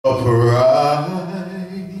price.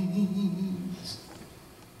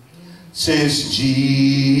 Since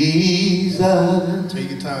Jesus,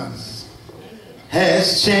 take your time,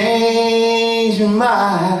 has changed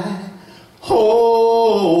my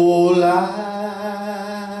whole life.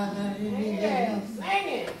 Yeah, sing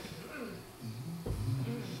it.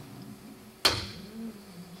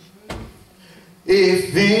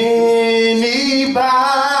 If anybody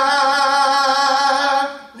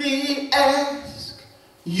asks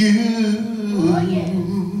you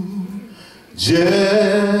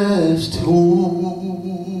just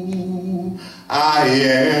who I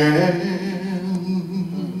am,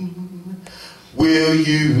 will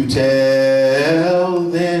you tell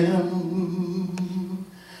them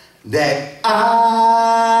that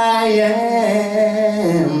I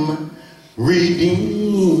am redeemed?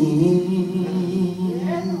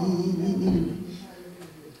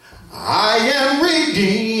 I am redeemed.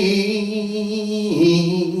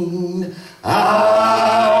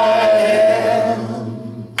 I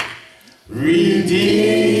am redeemed.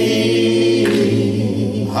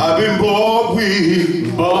 I've been bought with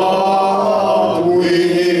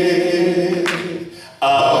a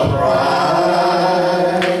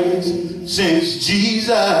price. Since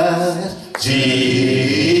Jesus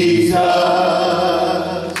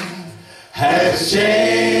has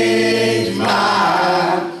changed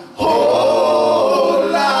my whole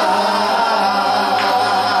life.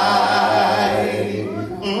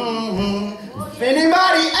 If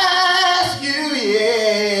anybody asks you,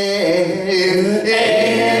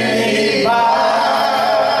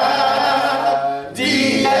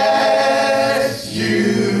 anybody asks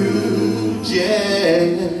you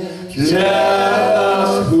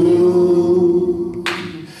just who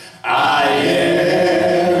I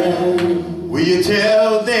am, will you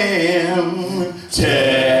tell them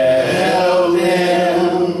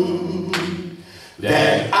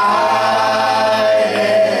that I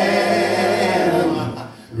am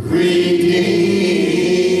redeemed?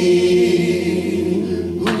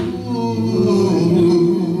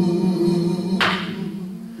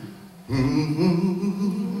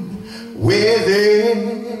 Where there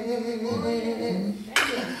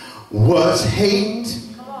was hate,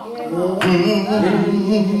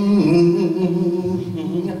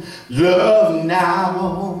 love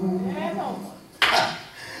now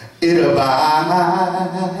it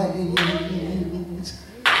abides.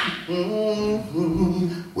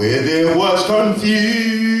 Where there was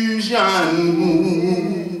confusion,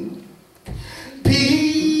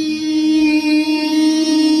 peace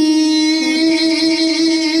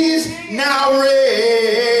now reigns.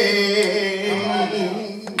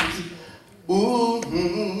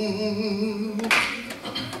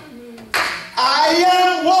 I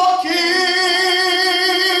am walking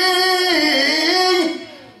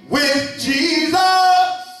with Jesus.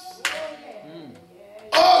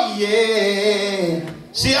 Oh yeah.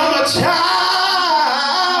 See, I'm a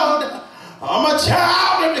child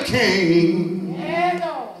of the King.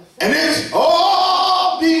 And it's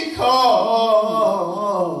all because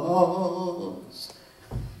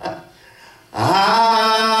I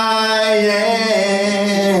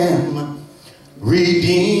am redeemed.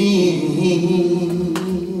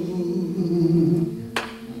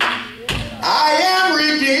 I am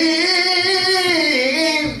redeemed.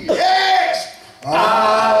 Yes, I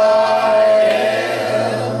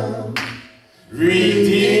am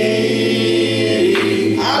redeemed.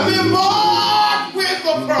 I've been bought with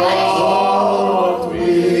a price.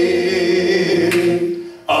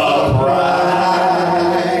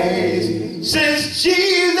 Since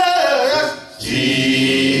Jesus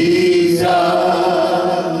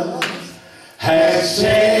has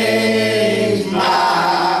changed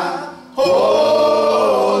my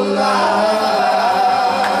whole life.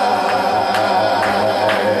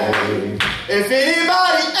 If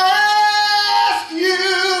anybody asks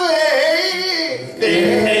you, if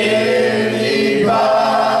anybody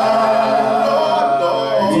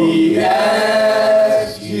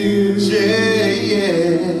asks you, say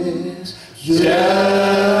yes,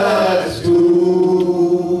 just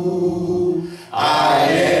who I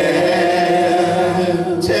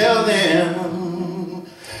am. Tell them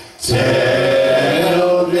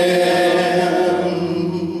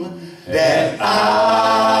that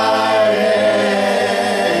I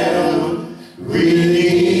am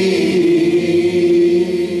redeemed.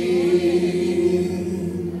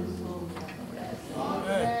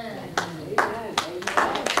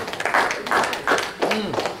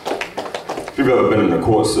 If you've ever been in the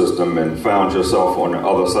court system and found yourself on the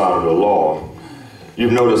other side of the law,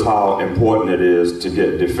 you've noticed how important it is to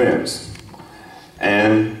get defense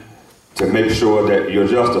and to make sure that you're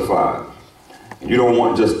justified. You don't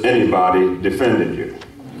want just anybody defending you.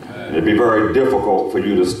 It'd be very difficult for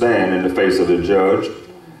you to stand in the face of the judge,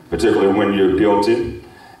 particularly when you're guilty,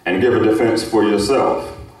 and give a defense for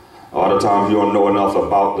yourself. A lot of times you don't know enough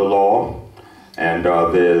about the law, and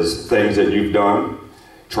there's things that you've done,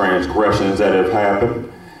 transgressions that have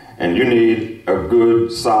happened, and you need a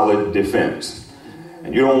good, solid defense.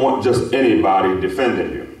 And you don't want just anybody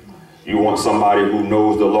defending you. You want somebody who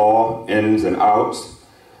knows the law, ins and outs,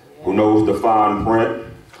 who knows the fine print,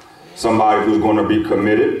 somebody who's going to be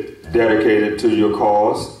committed, dedicated to your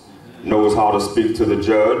cause, knows how to speak to the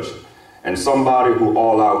judge, and somebody who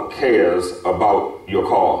all out cares about your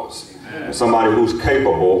cause, and somebody who's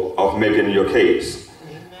capable of making your case.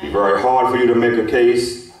 It'd be very hard for you to make a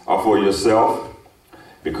case for yourself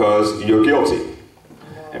because you're guilty,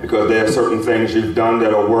 and because there are certain things you've done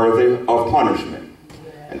that are worthy of punishment,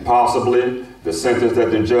 and possibly the sentence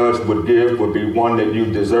that the judge would give would be one that you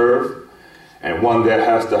deserve and one that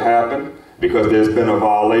has to happen because there's been a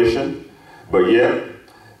violation, but yet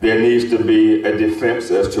there needs to be a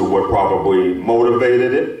defense as to what probably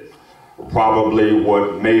motivated it, probably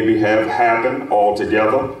what maybe have happened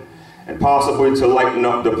altogether, and possibly to lighten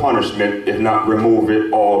up the punishment, if not remove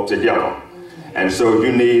it altogether. And so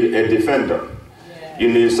you need a defender.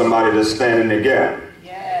 You need somebody to stand in the gap.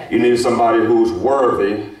 You need somebody who's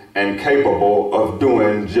worthy and capable of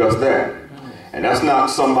doing just that. And that's not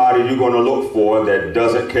somebody you're going to look for that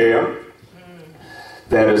doesn't care,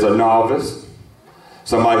 that is a novice,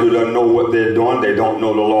 somebody who doesn't know what they're doing, they don't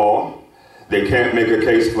know the law, they can't make a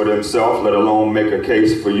case for themselves, let alone make a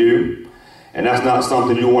case for you. And that's not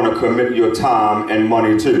something you want to commit your time and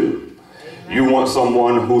money to. You want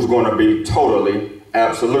someone who's going to be totally,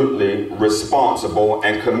 absolutely responsible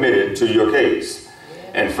and committed to your case.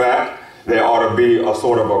 In fact, there ought to be a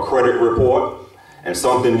sort of a credit report and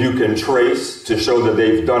something you can trace to show that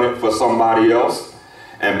they've done it for somebody else.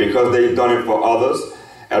 And because they've done it for others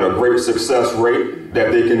at a great success rate,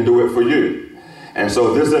 that they can do it for you. And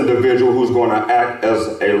so this individual who's going to act as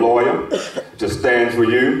a lawyer to stand for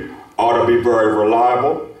you ought to be very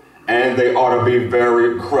reliable, and they ought to be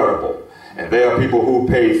very credible. And there are people who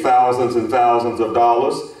pay thousands and thousands of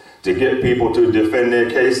dollars to get people to defend their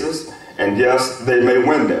cases, and yes, they may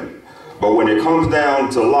win them. But when it comes down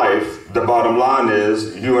to life, the bottom line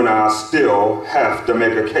is you and I still have to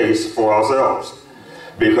make a case for ourselves,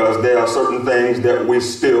 because there are certain things that we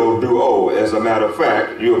still do owe. As a matter of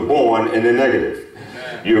fact, you're born in the negative.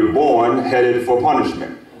 You're born headed for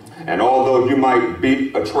punishment. And although you might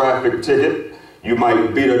beat a traffic ticket, you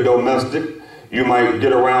might beat a domestic, you might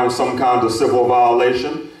get around some kind of civil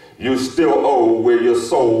violation, you still owe where your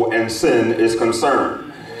soul and sin is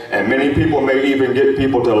concerned. And many people may even get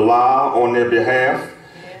people to lie on their behalf,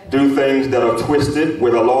 do things that are twisted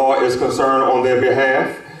where the law is concerned on their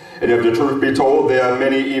behalf. And if the truth be told, there are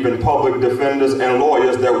many even public defenders and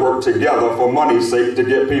lawyers that work together for money's sake to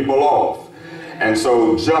get people off. And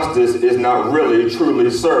so justice is not really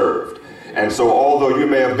truly served. And so although you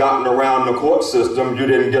may have gotten around the court system, you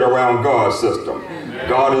didn't get around God's system.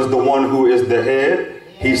 God is the one who is the head.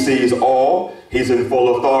 He sees all. He's in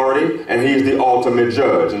full authority, and he's the ultimate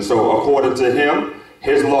judge. And so according to him,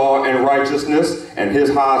 his law and righteousness and his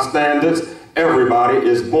high standards, everybody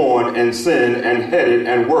is born in sin and headed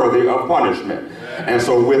and worthy of punishment. And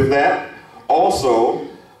so with that, also,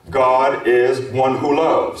 God is one who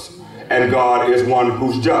loves, and God is one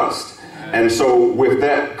who's just. And so with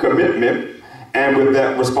that commitment and with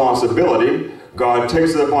that responsibility, God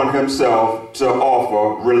takes it upon himself to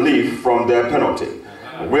offer relief from that penalty.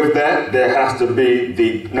 With that, there has to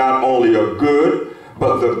be not only a good,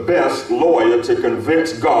 but the best lawyer to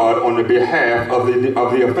convince God on the behalf of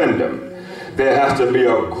the offender. There has to be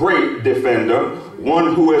a great defender,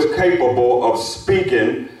 one who is capable of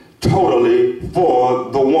speaking totally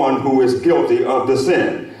for the one who is guilty of the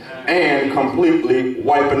sin and completely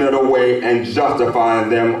wiping it away and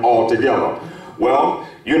justifying them altogether. Well,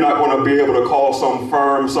 you're not going to be able to call some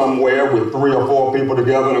firm somewhere with 3 or 4 people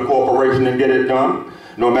together in a corporation and get it done.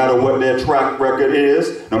 No matter what their track record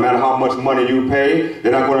is, no matter how much money you pay,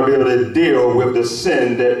 they're not going to be able to deal with the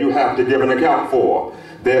sin that you have to give an account for.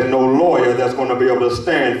 There's no lawyer that's going to be able to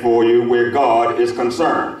stand for you where God is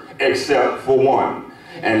concerned, except for one.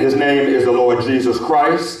 And his name is the Lord Jesus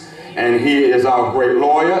Christ, and he is our great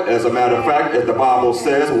lawyer. As a matter of fact, as the Bible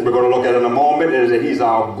says, what we're going to look at in a moment, is that he's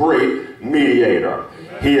our great mediator.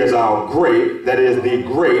 He is our great, that is the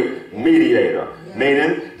great mediator,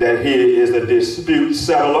 meaning that he is a dispute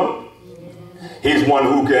settler. He's one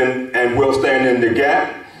who can and will stand in the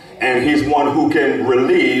gap. And he's one who can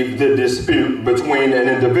relieve the dispute between an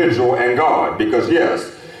individual and God. Because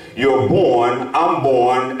yes, You're born, I'm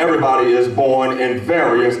born, everybody is born in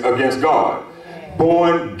variance against God.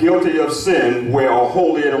 Born guilty of sin where a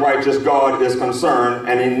holy and righteous God is concerned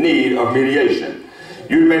and in need of mediation.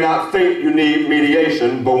 You may not think you need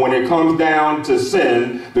mediation, but when it comes down to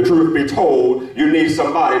sin, the truth be told, you need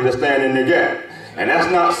somebody to stand in the gap. And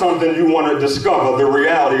that's not something you want to discover the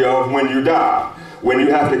reality of when you die, when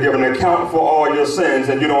you have to give an account for all your sins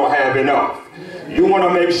and you don't have enough. You want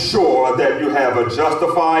to make sure that you have a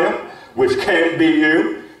justifier, which can't be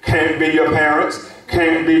you, can't be your parents,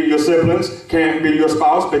 can't be your siblings, can't be your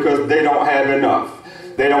spouse, because they don't have enough.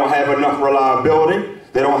 They don't have enough reliability.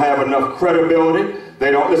 They don't have enough credibility.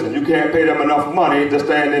 They don't, listen, you can't pay them enough money to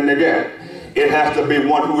stand in the gap. It has to be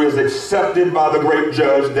one who is accepted by the great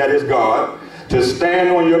judge, that is God, to stand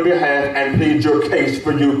on your behalf and plead your case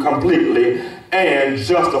for you completely and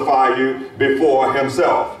justify you before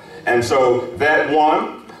himself. And so that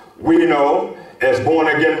one, we know, as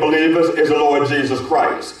born-again believers, is the Lord Jesus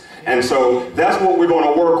Christ. And so that's what we're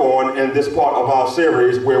going to work on in this part of our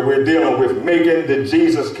series, where we're dealing with making the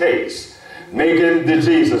Jesus case. Making the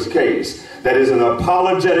Jesus case. That is an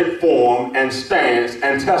apologetic form and stance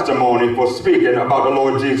and testimony for speaking about the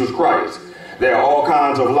Lord Jesus Christ. There are all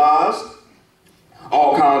kinds of lies,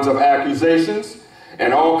 all kinds of accusations,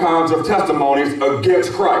 and all kinds of testimonies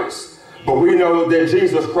against Christ. But we know that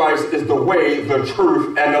Jesus Christ is the way, the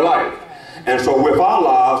truth, and the life. And so with our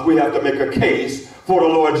lives, we have to make a case for the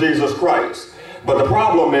Lord Jesus Christ. But the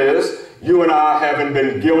problem is, you and I haven't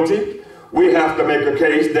been guilty. We have to make a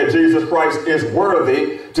case that Jesus Christ is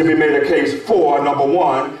worthy to be made a case for, number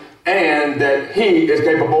one, and that he is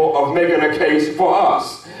capable of making a case for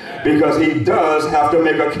us. Because he does have to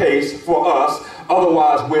make a case for us.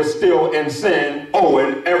 Otherwise, we're still in sin,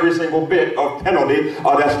 owing every single bit of penalty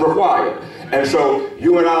that's required. And so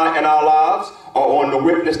you and I in our lives are on the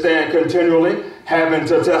witness stand continually, having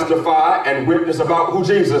to testify and witness about who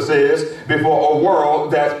Jesus is before a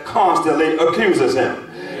world that constantly accuses him.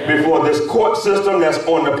 Before this court system that's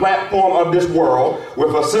on the platform of this world,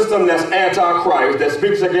 with a system that's anti-Christ, that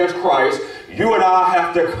speaks against Christ, you and I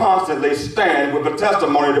have to constantly stand with a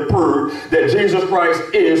testimony to prove that Jesus Christ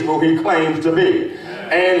is who he claims to be.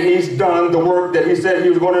 And he's done the work that he said he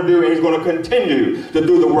was going to do, and he's going to continue to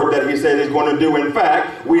do the work that he said he's going to do. In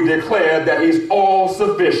fact, we declare that he's all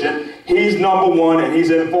sufficient, he's number one, and he's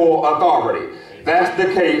in full authority. That's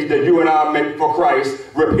the case that you and I make for Christ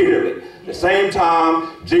repeatedly. The same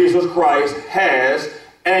time, Jesus Christ has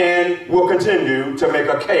and will continue to make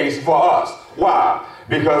a case for us. Why?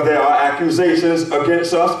 Because there are accusations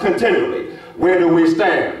against us continually. Where do we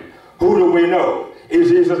stand? Who do we know? Is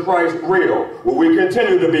Jesus Christ real? Will we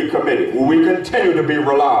continue to be committed? Will we continue to be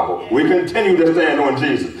reliable? Will we continue to stand on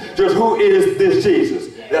Jesus? Just who is this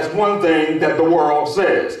Jesus? That's one thing that the world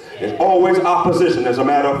says. There's always opposition. As a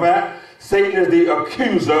matter of fact, Satan is the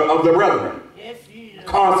accuser of the brethren.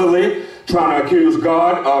 Constantly trying to accuse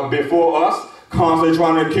God before us, constantly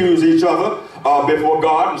trying to accuse each other before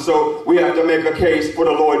God. And so we have to make a case for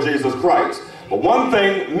the Lord Jesus Christ. But one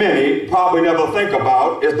thing many probably never think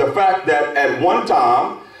about is the fact that at one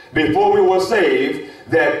time, before we were saved,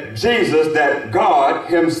 that Jesus, that God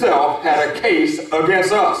himself had a case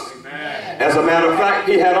against us. As a matter of fact,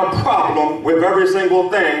 he had a problem with every single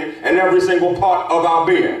thing and every single part of our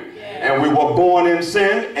being. And we were born in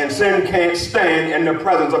sin, and sin can't stand in the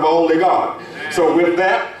presence of a holy God. So with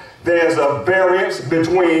that, there's a variance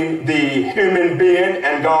between the human being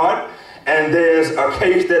and God, and there's a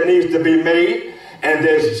case that needs to be made, and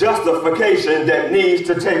there's justification that needs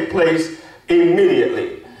to take place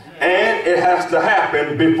immediately. And it has to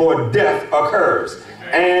happen before death occurs.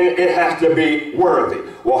 And it has to be worthy.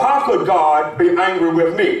 Well, how could God be angry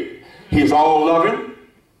with me? He's all loving.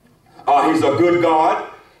 He's a good God.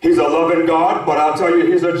 He's a loving God, but I'll tell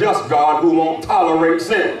you, he's a just God who won't tolerate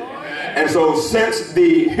sin. And so since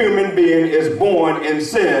the human being is born in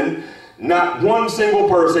sin, not one single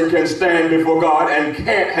person can stand before God and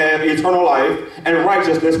can't have eternal life and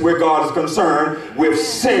righteousness where God is concerned with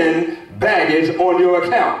sin baggage on your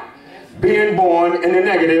account. Being born in the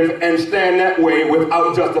negative and stand that way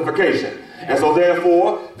without justification. And so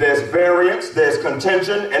therefore, there's variance, there's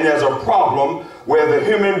contention, and there's a problem where the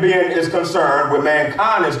human being is concerned, where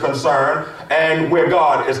mankind is concerned, and where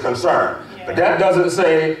God is concerned. But that doesn't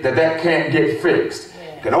say that that can't get fixed.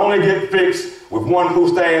 It can only get fixed with one who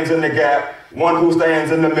stands in the gap, one who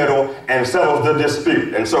stands in the middle, and settles the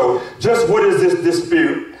dispute. And so just what is this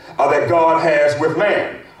dispute that God has with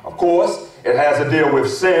man? Of course, it has to deal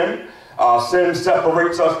with sin. Sin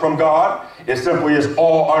separates us from God. It simply is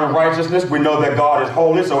all unrighteousness. We know that God is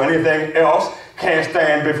holy, so anything else can't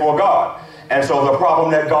stand before God. And so the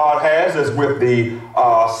problem that God has is with the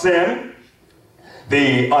sin,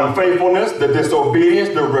 the unfaithfulness, the disobedience,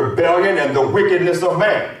 the rebellion, and the wickedness of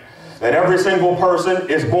man. That every single person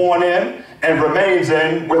is born in and remains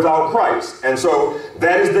in without Christ. And so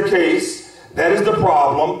that is the case. That is the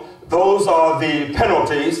problem. Those are the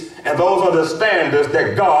penalties, and those are the standards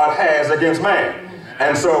that God has against man.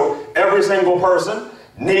 And so every single person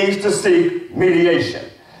needs to seek mediation,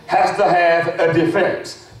 has to have a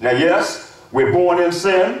defense. Now, yes, we're born in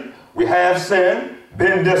sin. We have sinned,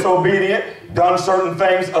 been disobedient, done certain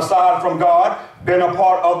things aside from God, been a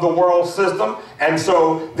part of the world system, and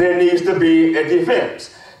so there needs to be a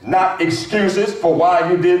defense. Not excuses for why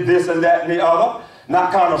you did this and that and the other,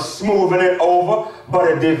 not kind of smoothing it over,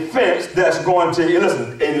 but a defense that's going to,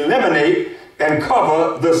 eliminate and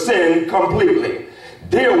cover the sin completely.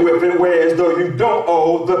 Deal with it whereas though you don't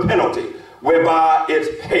owe the penalty, whereby it's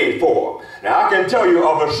paid for. Now, I can tell you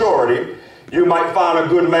of a surety, you might find a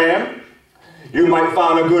good man, you might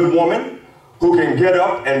find a good woman who can get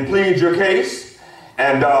up and plead your case,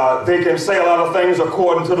 and they can say a lot of things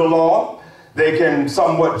according to the law. They can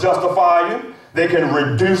somewhat justify you. They can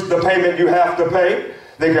reduce the payment you have to pay.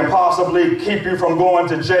 They can possibly keep you from going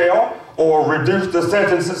to jail or reduce the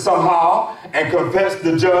sentences somehow and convince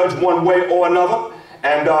the judge one way or another,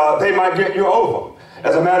 and they might get you over.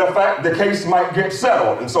 As a matter of fact, the case might get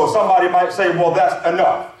settled, and so somebody might say, well, that's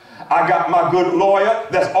enough. I got my good lawyer,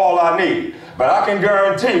 that's all I need. But I can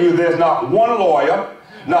guarantee you there's not one lawyer,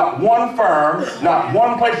 not one firm, not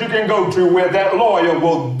one place you can go to where that lawyer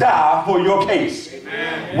will die for your case.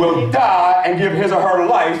 Amen. Will die and give his or her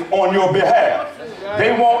life on your behalf.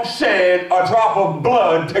 They won't shed a drop of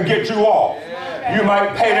blood to get you off. You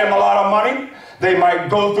might pay them a lot of money. They might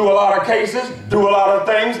go through a lot of cases, do a lot of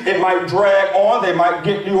things. It might drag on. They might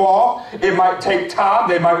get you off. It might take time.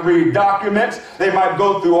 They might read documents. They might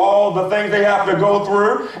go through all the things they have to go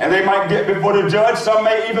through, and they might get before the judge. Some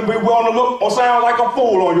may even be willing to look or sound like a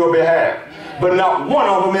fool on your behalf. But not one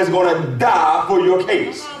of them is going to die for your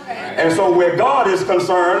case. And so where God is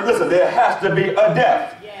concerned, listen, there has to be a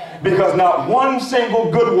death. Because not one single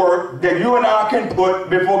good work that you and I can put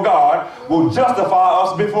before God will justify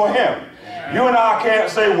us before him. You and I can't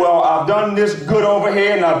say, well, I've done this good over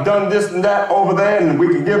here and I've done this and that over there, and we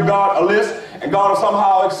can give God a list and God will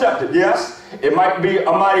somehow accept it. Yes, it might be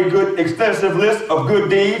a mighty good, extensive list of good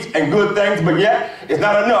deeds and good things, but yet it's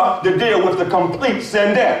not enough to deal with the complete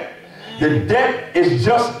sin debt. The debt is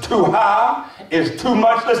just too high, it's too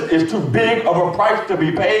much, it's too big of a price to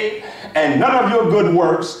be paid, and none of your good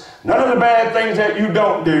works, none of the bad things that you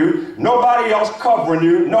don't do, nobody else covering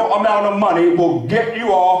you, no amount of money will get you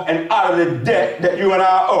off and out of the debt that you and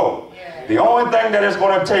I owe. The only thing that it's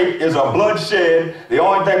going to take is a bloodshed. The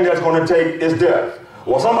only thing that's going to take is death.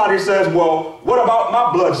 Well, somebody says, well, what about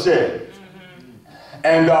my bloodshed?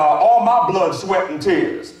 And all my blood, sweat, and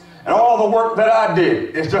tears, and all the work that I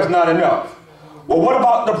did, it's just not enough. Well, what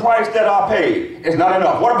about the price that I paid? It's not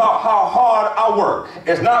enough. What about how hard I work?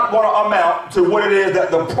 It's not going to amount to what it is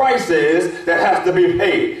that the price is that has to be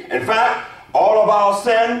paid. In fact, all of our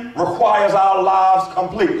sin requires our lives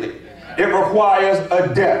completely. It requires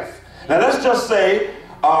a death. Now, let's just say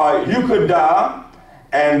you could die,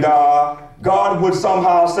 and God would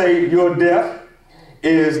somehow say your death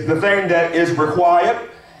is the thing that is required,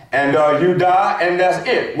 and you die, and that's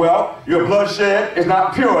it. Well, your bloodshed is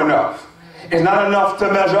not pure enough. It's not enough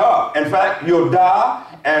to measure up. In fact, you'll die,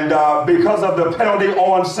 and because of the penalty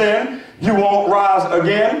on sin, you won't rise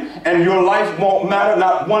again, and your life won't matter,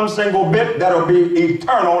 not one single bit. That'll be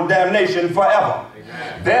eternal damnation forever.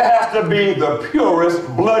 Amen. There has to be the purest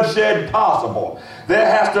bloodshed possible. There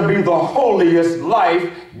has to be the holiest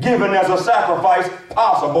life given as a sacrifice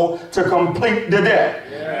possible to complete the debt.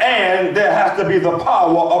 Yeah. And there has to be the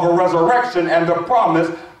power of a resurrection and the promise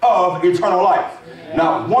of eternal life.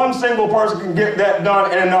 Not one single person can get that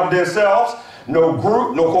done in and of themselves. No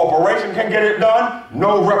group, no corporation can get it done.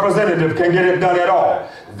 No representative can get it done at all.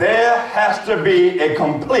 There has to be a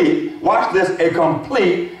complete, watch this, a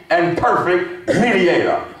complete and perfect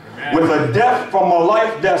mediator. Amen. With a death from a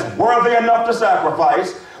life that's worthy enough to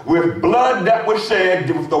sacrifice, with blood that was shed,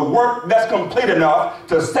 with the work that's complete enough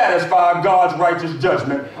to satisfy God's righteous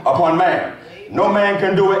judgment upon man. No man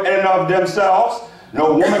can do it in and of themselves.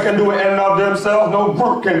 No woman can do it in and of themselves. No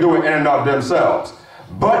group can do it in and of themselves.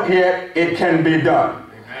 But yet it can be done.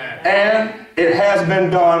 Amen. And it has been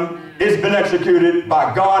done. It's been executed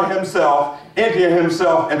by God himself, emptying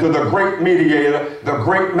himself into the great mediator, the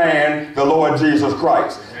great man, the Lord Jesus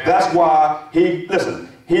Christ. Amen. That's why he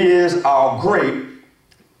is our great,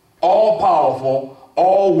 all-powerful,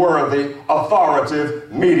 all-worthy,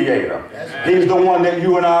 authoritative mediator. Amen. He's the one that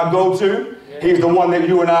you and I go to. He's the one that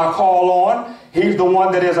you and I call on. He's the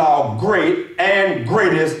one that is our great and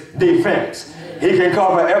greatest defense. He can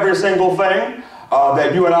cover every single thing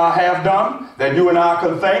that you and I have done, that you and I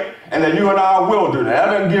can think, and that you and I will do. Now, that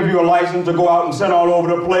doesn't give you a license to go out and sin all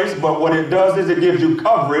over the place, but what it does is it gives you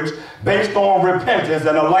coverage based on repentance,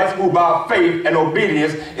 and a life who by faith and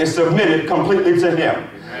obedience is submitted completely to him.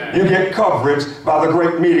 You get coverage by the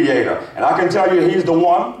great mediator. And I can tell you he's the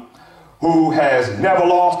one who has never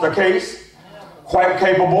lost a case, quite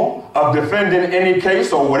capable of defending any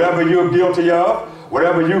case or whatever you're guilty of,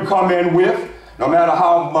 whatever you come in with. No matter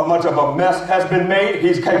how much of a mess has been made,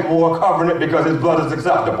 he's capable of covering it because his blood is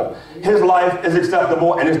acceptable. His life is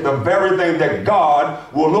acceptable, and it's the very thing that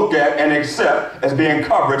God will look at and accept as being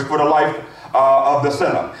coverage for the life of the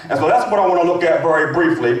sinner. And so that's what I want to look at very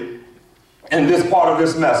briefly in this part of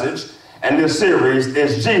this message and this series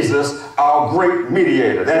is Jesus, our great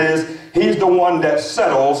mediator. That is, he's the one that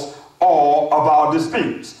settles all of our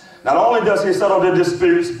disputes. Not only does he settle the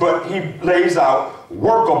disputes, but he lays out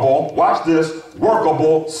workable, watch this,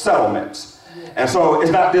 workable settlements. And so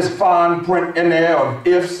it's not this fine print in there of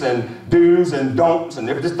ifs and do's and don'ts, and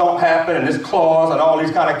if this don't happen, and this clause and all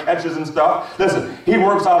these kind of catches and stuff. Listen, he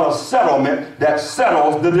works out a settlement that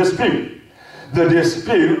settles the dispute. The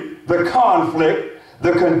dispute, the conflict,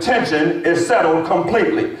 the contention is settled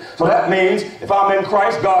completely. So that means if I'm in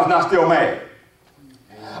Christ, God's not still mad.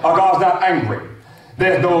 Or God's not angry.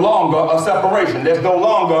 There's no longer a separation. There's no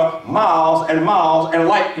longer miles and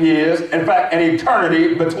light years, in fact, an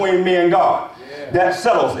eternity between me and God. That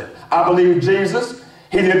settles it. I believe Jesus,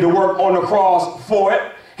 he did the work on the cross for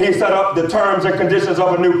it. He set up the terms and conditions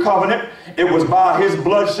of a new covenant. It was by his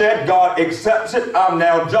bloodshed. God accepts it. I'm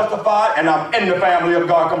now justified, and I'm in the family of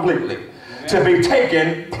God completely. To be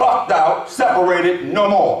taken, plucked out, separated, no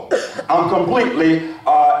more. I'm completely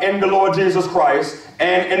in the Lord Jesus Christ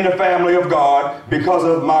and in the family of God because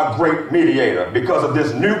of my great mediator, because of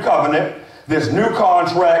this new covenant, this new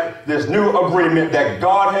contract, this new agreement that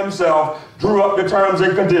God himself drew up the terms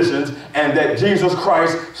and conditions and that Jesus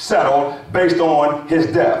Christ settled based on his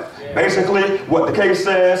death. Basically, what the case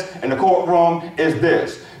says in the courtroom is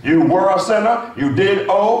this. You were a sinner, you did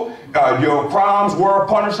owe, your crimes were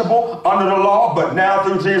punishable under the law, but now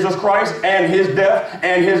through Jesus Christ and his death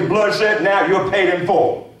and his bloodshed, now you're paid in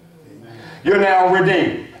full. You're now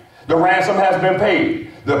redeemed. The ransom has been paid.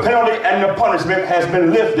 The penalty and the punishment has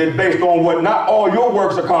been lifted based on what not all your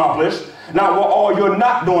works accomplished, not what all your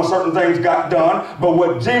not doing certain things got done, but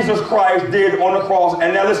what Jesus Christ did on the cross.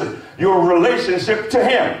 And now listen, your relationship to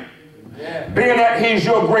him. Being that he's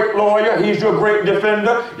your great lawyer, he's your great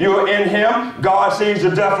defender, you're in him. God sees the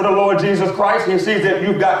death of the Lord Jesus Christ. He sees that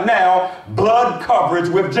you've got now blood coverage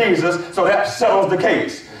with Jesus, so that settles the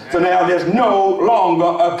case. So now there's no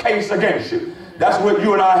longer a case against you. That's what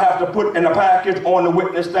you and I have to put in a package on the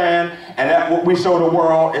witness stand, and that's what we show the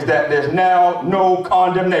world is that there's now no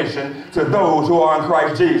condemnation to those who are in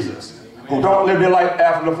Christ Jesus, who don't live their life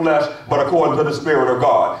after the flesh, but according to the Spirit of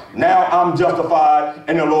God. Now I'm justified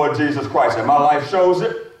in the Lord Jesus Christ, and my life shows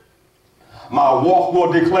it. My walk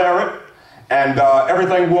will declare it, and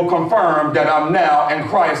everything will confirm that I'm now in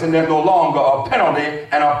Christ, and there's no longer a penalty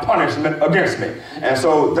and a punishment against me. And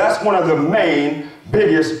so that's one of the main,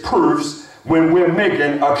 biggest proofs when we're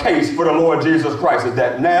making a case for the Lord Jesus Christ, is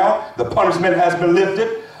that now the punishment has been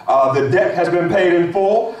lifted, the debt has been paid in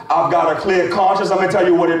full. I've got a clear conscience. Let me tell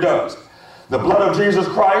you what it does. The blood of Jesus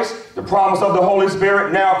Christ, the promise of the Holy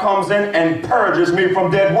Spirit now comes in and purges me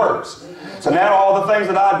from dead works. So now all the things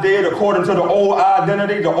that I did according to the old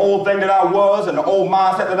identity, the old thing that I was, and the old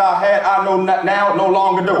mindset that I had, I know now no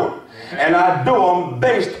longer do it. And I do them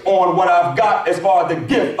based on what I've got as far as the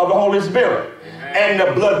gift of the Holy Spirit and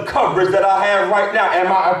the blood coverage that I have right now, and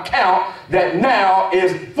my account that now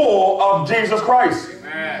is full of Jesus Christ.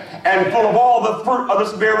 And full of all the fruit of the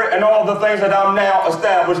Spirit and all the things that I'm now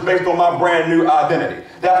established based on my brand new identity.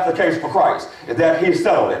 That's the case for Christ, is that he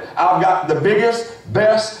settled it. I've got the biggest,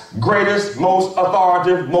 best, greatest, most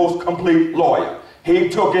authoritative, most complete lawyer. He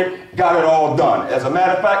took it, got it all done. As a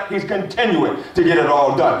matter of fact, he's continuing to get it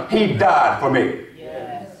all done. He died for me.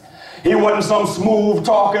 He wasn't some smooth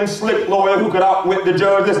talking, slick lawyer who could outwit the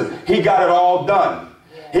judge. Listen, he got it all done.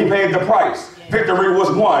 He paid the price. Victory was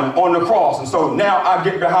won on the cross. And so now I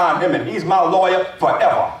get behind him, and he's my lawyer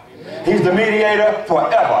forever. He's the mediator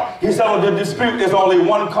forever. He settled the dispute. There's only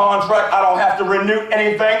one contract. I don't have to renew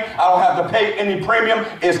anything. I don't have to pay any premium.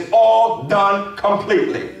 It's all done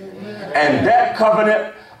completely. And that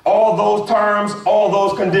covenant, all those terms, all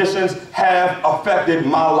those conditions have affected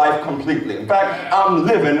my life completely. In fact, I'm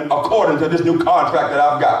living according to this new contract that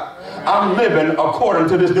I've got. I'm living according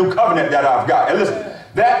to this new covenant that I've got. And listen,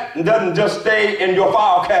 That doesn't just stay in your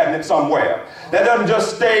file cabinet somewhere. That doesn't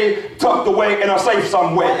just stay tucked away in a safe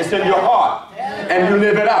somewhere. It's in your heart. And you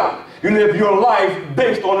live it out. You live your life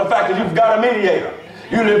based on the fact that you've got a mediator.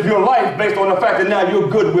 You live your life based on the fact that now you're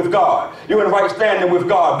good with God. You're in right standing with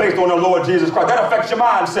God based on the Lord Jesus Christ. That affects your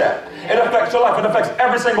mindset. It affects your life. It affects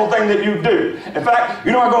every single thing that you do. In fact,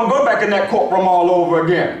 you're not going to go back in that courtroom all over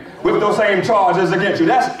again with those same charges against you.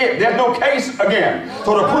 That's it. There's no case again.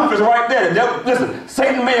 So the proof is right there. Listen,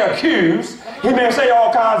 Satan may accuse. He may say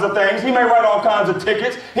all kinds of things. He may write all kinds of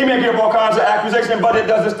tickets. He may give all kinds of accusations, but it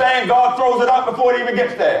doesn't stand. God throws it out before it even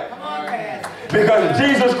gets there. Because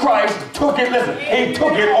Jesus Christ took it, listen, he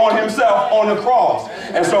took it on himself on the cross.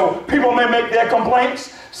 And so people may make their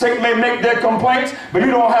complaints. Satan may make their complaints, but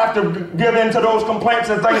you don't have to give in to those complaints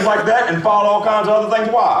and things like that and follow all kinds of other things.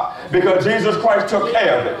 Why? Because Jesus Christ took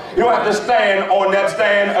care of it. You don't have to stand on that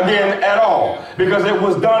stand again at all. Because it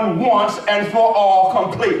was done once and for all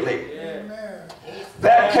completely.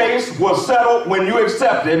 That case was settled when you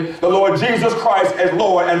accepted the Lord Jesus Christ as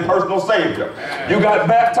Lord and personal Savior. You got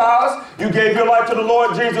baptized. You gave your life to the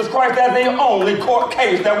Lord Jesus Christ. That's the only court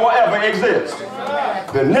case that will ever exist.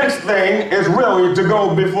 The next thing is really to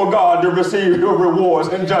go before God to receive your rewards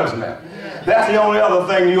and judgment. That's the only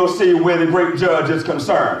other thing you'll see where the great judge is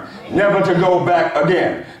concerned. Never to go back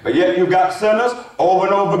again. But yet you've got sinners over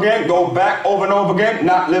and over again, go back over and over again,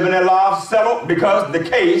 not living their lives settled because the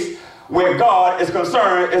case where God is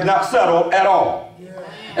concerned is not settled at all.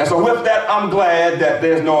 And so with that, I'm glad that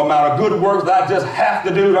there's no amount of good works that I just have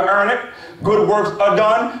to do to earn it. Good works are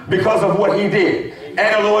done because of what he did.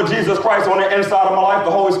 And the Lord Jesus Christ on the inside of my life,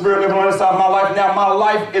 the Holy Spirit living on the inside of my life. Now my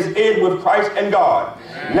life is hid with Christ and God.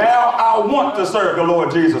 Now I want to serve the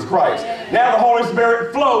Lord Jesus Christ. Now the Holy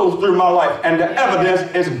Spirit flows through my life and the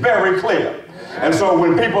evidence is very clear. And so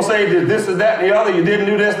when people say this is that and the other, you didn't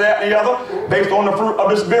do this, that, and the other, based on the fruit of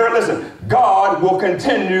the Spirit, listen, God will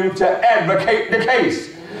continue to advocate the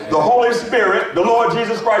case. The Holy Spirit, the Lord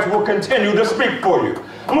Jesus Christ, will continue to speak for you.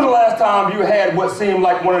 When was the last time you had what seemed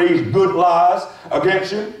like one of these good lies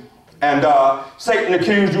against you? And Satan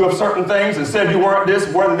accused you of certain things and said you weren't this,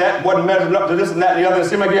 weren't that, wasn't measuring up to this and that and the other. It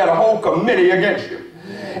seemed like you had a whole committee against you.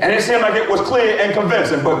 And it seemed like it was clear and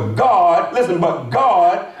convincing. But God, listen,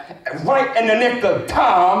 right in the nick of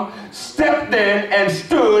time, stepped in and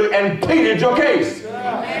stood and pleaded your case.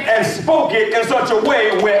 And spoke it in such a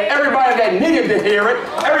way where everybody that needed to hear it,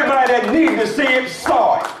 everybody that needed to see it,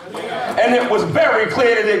 saw it. And it was very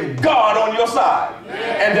clear that it's God on your side.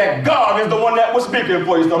 And that God is the one that was speaking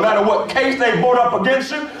for you. So no matter what case they brought up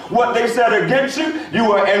against you, what they said against you, you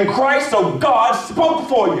were in Christ, so God spoke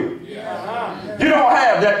for you. You don't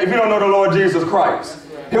have that if you don't know the Lord Jesus Christ.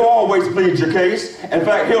 He'll always plead your case. In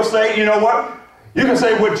fact, he'll say, you know what? You can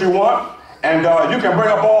say what you want, and you can bring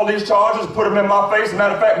up all these charges, put them in my face.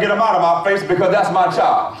 Matter of fact, get them out of my face because that's my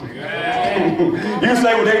child. You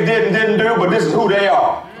say what they did and didn't do, but this is who they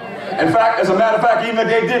are. In fact, as a matter of fact, even if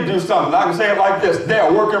they did do something, I can say it like this. They're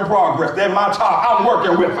a work in progress. They're my child. I'm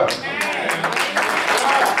working with them.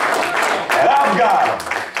 And I've got them.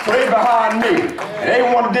 So they're behind me. And they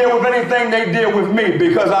want to deal with anything they deal with me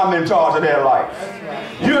because I'm in charge of their life.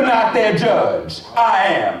 You're not their judge. I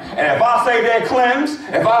am. And if I say they're cleansed,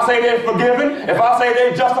 if I say they're forgiven, if I say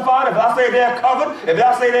they're justified, if I say they're covered, if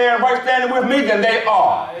I say they're in right standing with me, then they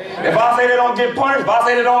are. If I say they don't get punished, if I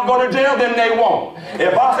say they don't go to jail, then they won't.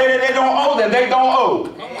 If I say that they don't owe, then they don't owe.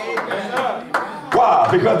 Why?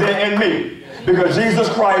 Because they're in me. Because Jesus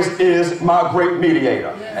Christ is my great mediator.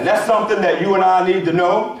 And that's something that you and I need to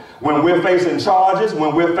know when we're facing charges,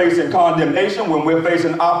 when we're facing condemnation, when we're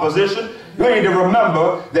facing opposition. You need to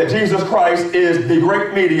remember that Jesus Christ is the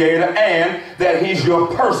great mediator and that he's your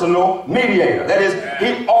personal mediator. That is,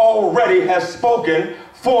 he already has spoken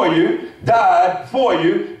for you, died for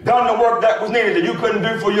you, done the work that was needed that you couldn't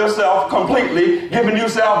do for yourself completely, giving you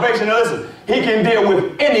salvation. Now listen, he can deal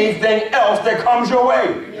with anything else that comes your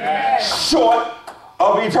way, short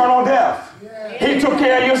of eternal death. He took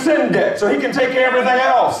care of your sin debt, so he can take care of everything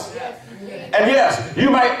else. And yes, you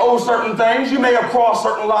may owe certain things. You may have crossed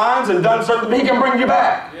certain lines and done certain things. He can bring you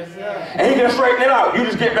back. And he can straighten it out. You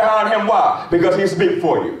just get behind him. Why? Because he speaks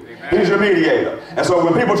for you. He's your mediator. And so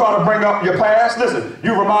when people try to bring up your past, listen,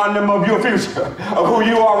 you remind them of your future, of who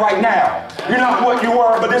you are right now. You're not what you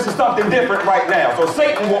were, but this is something different right now. So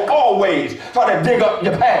Satan will always try to dig up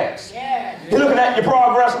your past. He's looking at your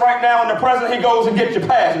progress right now in the present. He goes and gets your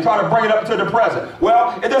past and try to bring it up to the present.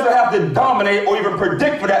 Well, it doesn't have to dominate or even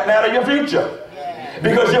predict, for that matter, your future.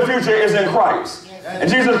 Because your future is in Christ. And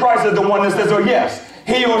Jesus Christ is the one that says, oh yes,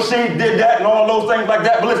 he or she did that and all those things like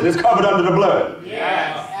that. But listen, it's covered under the blood.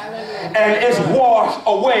 and it's washed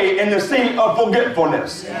away in the sea of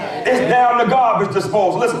forgetfulness. It's down the garbage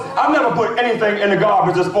disposal. Listen, I've never put anything in the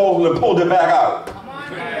garbage disposal and pulled it back out.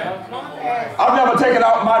 I've never taken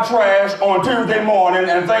out my trash on Tuesday morning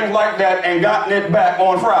and things like that and gotten it back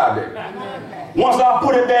on Friday. Once I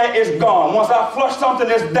put it there, it's gone. Once I flush something,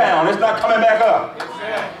 it's down. It's not coming back up.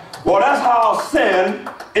 Well, that's how sin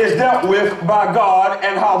is dealt with by God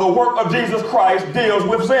and how the work of Jesus Christ deals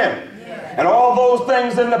with sin. And all those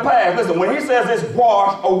things in the past. Listen, when he says it's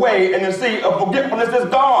washed away in the sea of forgetfulness, it's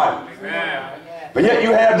gone. But yet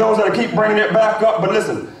you have those that keep bringing it back up. But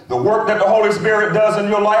listen, the work that the Holy Spirit does in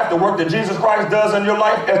your life, the work that Jesus Christ does in your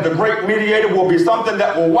life as the great mediator will be something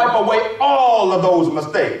that will wipe away all of those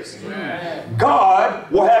mistakes.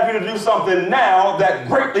 God will have you to do something now that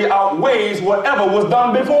greatly outweighs whatever was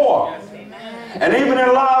done before. And even in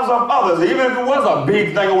the lives of others, even if it was a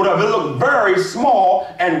big thing or whatever, it looked very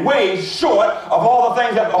small and way short of all the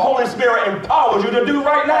things that the Holy Spirit empowers you to do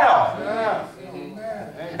right now.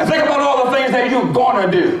 And think about all the things that you're going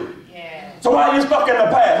to do. So why are you stuck in the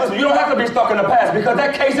past? Listen, you don't have to be stuck in the past because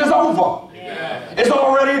that case is over. It's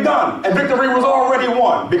already done. And victory was already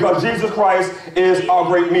won because Jesus Christ is our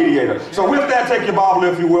great mediator. So with that, take your Bible,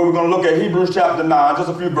 if you will. We're going to look at Hebrews chapter 9, just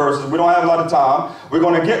a few verses. We don't have a lot of time. We're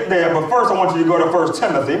going to get there. But first, I want you to go to 1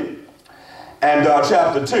 Timothy and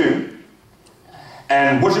chapter 2.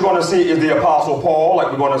 And what you're going to see is the Apostle Paul,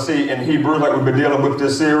 like we're going to see in Hebrews, like we've been dealing with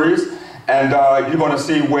this series. And you're going to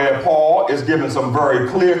see where Paul is giving some very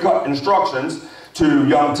clear-cut instructions to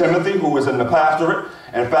young Timothy, who is in the pastorate.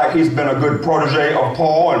 In fact, he's been a good protege of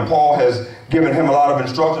Paul, and Paul has given him a lot of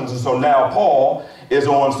instructions. And so now Paul is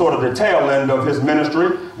on sort of the tail end of his ministry,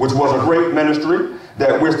 which was a great ministry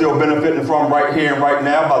that we're still benefiting from right here and right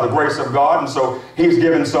now by the grace of God. And so he's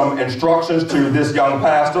given some instructions to this young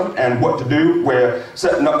pastor and what to do where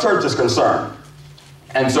setting up church is concerned.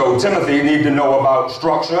 And so Timothy needed to know about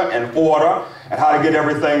structure and order and how to get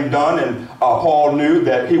everything done. And Paul knew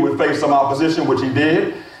that he would face some opposition, which he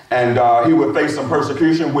did. And he would face some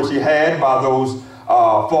persecution, which he had by those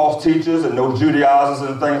false teachers and those Judaizers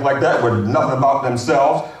and things like that, were nothing about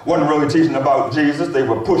themselves, wasn't really teaching about Jesus. They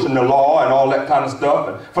were pushing the law and all that kind of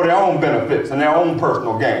stuff for their own benefits and their own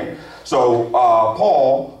personal gain. So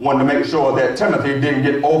Paul wanted to make sure that Timothy didn't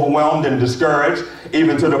get overwhelmed and discouraged,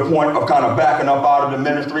 even to the point of kind of backing up out of the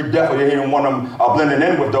ministry. Definitely he didn't want them blending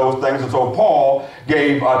in with those things. And so Paul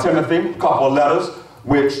gave Timothy a couple of letters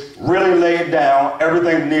which really laid down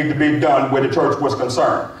everything that needed to be done where the church was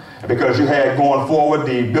concerned. Because you had going forward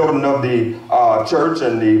the building of the church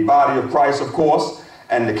and the body of Christ, of course,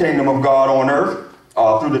 and the kingdom of God on earth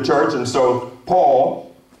through the church. And so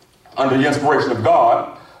Paul, under the inspiration of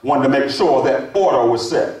God, wanted to make sure that order was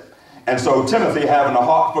set. And so Timothy, having a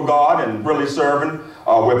heart for God and really serving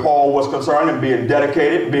where Paul was concerned and being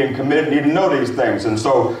dedicated, being committed, needed to know these things. And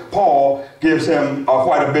so Paul gives him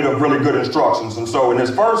quite a bit of really good instructions. And so in his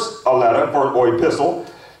first letter or epistle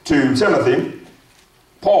to Timothy,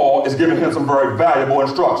 Paul is giving him some very valuable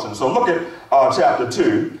instructions. So look at chapter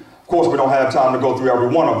 2. Of course, we don't have time to go through every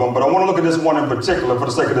one of them, but I want to look at this one in particular for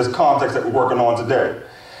the sake of this context that we're working on today.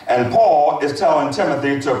 And Paul is telling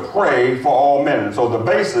Timothy to pray for all men. So the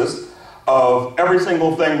basis of every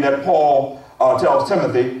single thing that Paul tells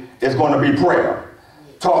Timothy is going to be prayer.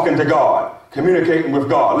 Talking to God, communicating with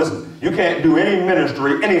God. Listen, you can't do any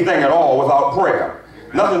ministry, anything at all without prayer.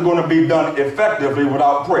 Nothing's going to be done effectively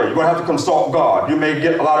without prayer. You're going to have to consult God. You may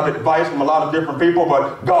get a lot of advice from a lot of different people,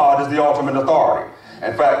 but God is the ultimate authority.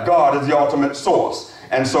 In fact, God is the ultimate source.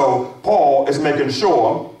 And so Paul is making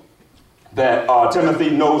sure that Timothy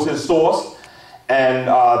knows his source and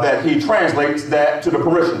that he translates that to the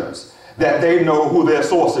parishioners, that they know who their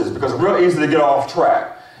source is, because it's real easy to get off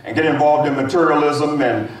track and get involved in materialism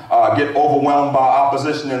and get overwhelmed by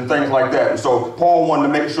opposition and things like that. And so Paul wanted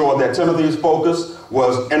to make sure that Timothy's focus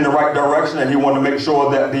was in the right direction, and he wanted to make sure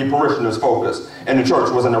that the parishioners' focus in the church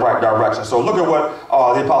was in the right direction. So look at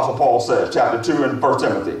what the Apostle Paul says, chapter 2 in 1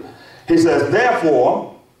 Timothy. He says,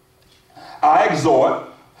 "Therefore, I exhort,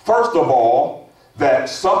 first of all, that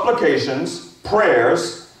supplications,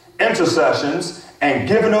 prayers, intercessions, and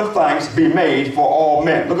giving of thanks be made for all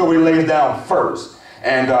men." Look at what he lays down first.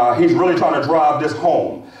 And he's really trying to drive this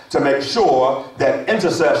home to make sure that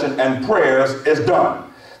intercession and prayers is done.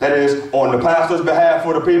 That is, on the pastor's behalf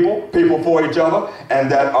for the people, people for each other,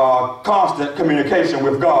 and that constant communication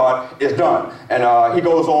with God is done. And he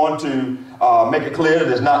goes on to make it clear that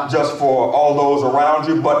it's not just for all those around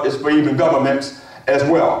you, but it's for even governments as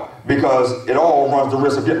well, because it all runs the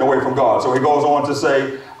risk of getting away from God. So he goes on to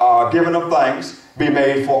say, giving of thanks be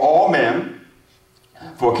made for all men,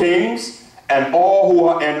 for kings, and all who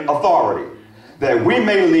are in authority, that we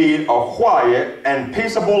may lead a quiet and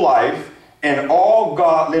peaceable life in all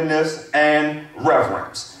godliness and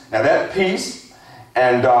reverence. Now that peace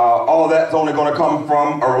and all that's only going to come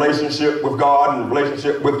from a relationship with God and a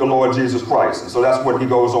relationship with the Lord Jesus Christ. And so that's what he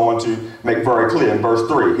goes on to make very clear in verse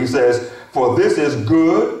 3. He says, "For this is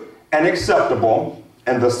good and acceptable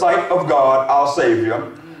in the sight of God our Savior,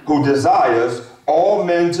 who desires all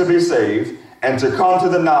men to be saved and to come to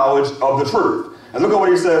the knowledge of the truth." And look at what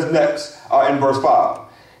he says next in verse 5.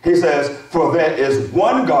 He says, "For there is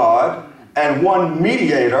one God and one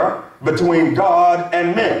mediator between God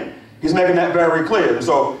and men." He's making that very clear. And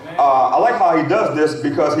so I like how he does this,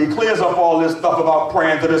 because he clears up all this stuff about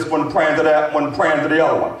praying to this one, praying to that one, praying to the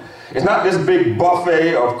other one. It's not this big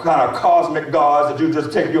buffet of kind of cosmic gods that you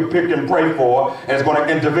just take your pick and pray for, and it's going to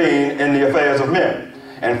intervene in the affairs of men.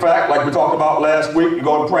 In fact, like we talked about last week, you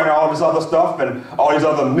go and pray and all this other stuff and all these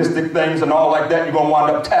other mystic things and all like that, you're going to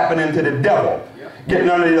wind up tapping into the devil, getting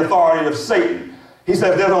under the authority of Satan. He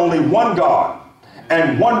says there's only one God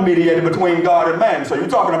and one mediator between God and man. So you're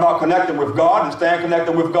talking about connecting with God and staying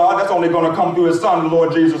connected with God. That's only going to come through his son, the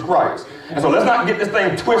Lord Jesus Christ. And so let's not get this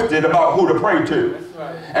thing twisted about who to pray to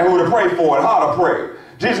and who to pray for and how to pray.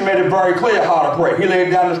 Jesus made it very clear how to pray. He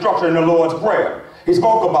laid down the structure in the Lord's Prayer. He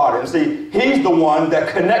spoke about it. And see, he's the one that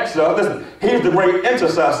connects us. Listen, he's the great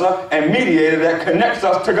intercessor and mediator that connects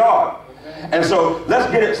us to God. And so let's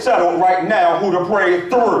get it settled right now who to pray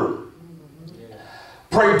through.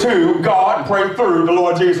 Pray to God and pray through the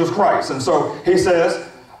Lord Jesus Christ. And so he says,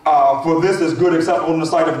 "For this is good, acceptable in the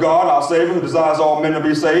sight of God, our Savior, who desires all men to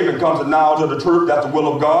be saved and comes to knowledge of the truth." That's the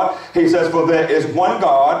will of God. He says, "For there is one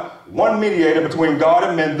God, one mediator between God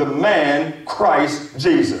and men, the man Christ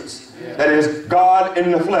Jesus." That is God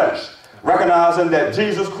in the flesh. Recognizing that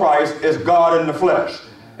Jesus Christ is God in the flesh.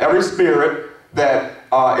 Every spirit that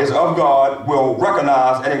is of God will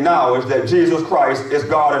recognize and acknowledge that Jesus Christ is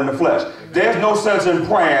God in the flesh. There's no sense in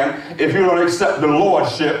praying if you don't accept the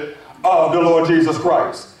lordship of the Lord Jesus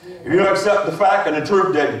Christ. If you don't accept the fact and the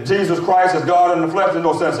truth that Jesus Christ is God in the flesh, there's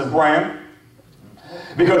no sense in praying,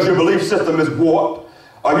 because your belief system is warped.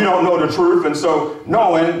 You don't know the truth. And so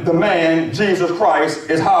knowing the man, Jesus Christ,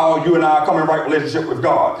 is how you and I come in right relationship with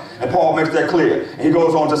God. And Paul makes that clear. And he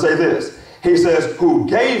goes on to say this. He says, "Who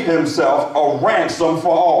gave himself a ransom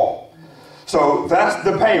for all." So that's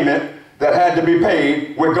the payment that had to be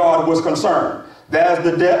paid where God was concerned. There's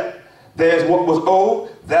the debt. There's what was owed.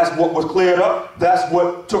 That's what was cleared up. That's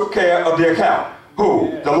what took care of the account.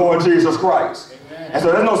 Who? The Lord Jesus Christ. And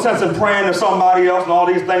so there's no sense in praying to somebody else and all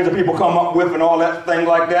these things that people come up with and all that thing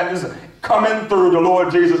like that. It's coming through the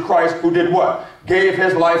Lord Jesus Christ, who did what? Gave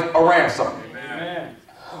his life a ransom. Amen.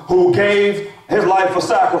 Who gave his life a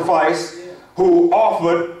sacrifice, who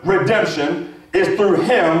offered redemption. It's through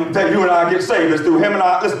him that you and I get saved. It's through him and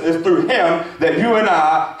I, listen, it's through him that you and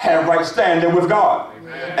I have right standing with God.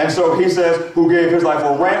 Amen. And so he says, who gave his life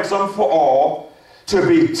a ransom for all, to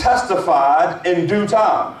be testified in due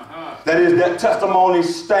time. That is, that testimony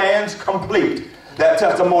stands complete. That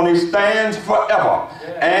testimony stands forever.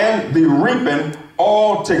 And the reaping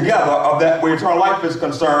altogether of that where eternal life is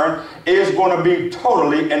concerned is going to be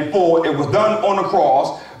totally and full. It was done on the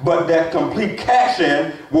cross, but that complete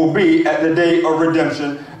cash-in will be at the day of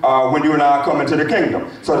redemption when you and I come into the kingdom.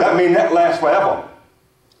 So that means that lasts forever.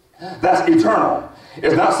 That's eternal.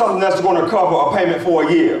 It's not something that's going to cover a payment for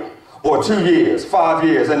a year or 2 years, 5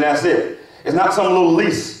 years, and that's it. It's not some little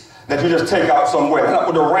lease that you just take out somewhere. That's not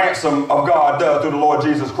what the ransom of God does through the Lord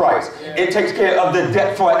Jesus Christ. It takes care of the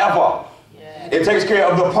debt forever. It takes care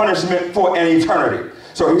of the punishment for an eternity.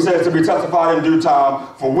 So he says to be testified in due time,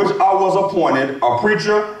 for which I was appointed a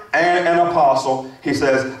preacher and an apostle. He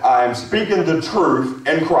says, I am speaking the truth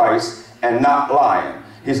in Christ and not lying.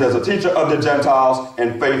 He says, a teacher of the Gentiles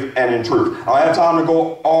in faith and in truth. I don't have time to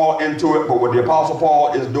go all into it, but what the Apostle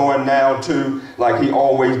Paul is doing now too, like he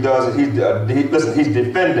always does, is he's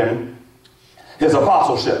defending his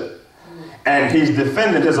apostleship. And he's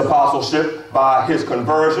defending his apostleship by his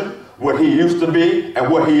conversion, what he used to be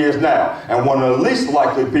and what he is now. And one of the least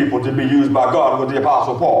likely people to be used by God was the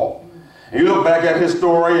Apostle Paul. And you look back at his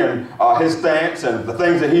story and his stance and the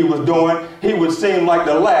things that he was doing, he would seem like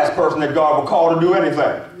the last person that God would call to do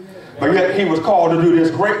anything. But yet he was called to do this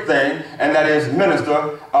great thing, and that is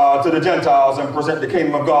minister to the Gentiles and present the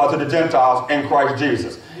kingdom of God to the Gentiles in Christ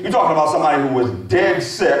Jesus. You're talking about somebody who was dead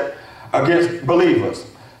set against believers.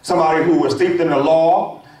 Somebody who was steeped in the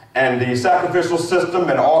law and the sacrificial system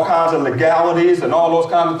and all kinds of legalities and all those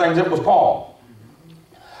kinds of things. It was Paul.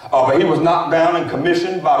 But he was knocked down and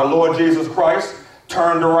commissioned by the Lord Jesus Christ,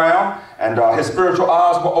 turned around, and his spiritual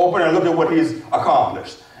eyes were open, and look at what he's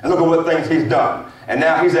accomplished. And look at what things he's done. And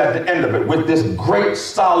now he's at the end of it with this great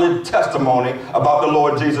solid testimony about the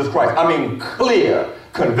Lord Jesus Christ. I mean, clear,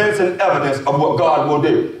 convincing evidence of what God will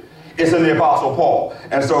do. It's in the Apostle Paul.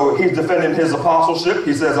 And so he's defending his apostleship.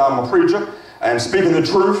 He says, I'm a preacher and speaking the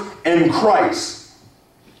truth in Christ.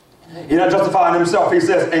 He's not justifying himself. He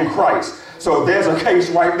says in Christ. So there's a case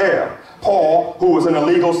right there. Paul, who was in the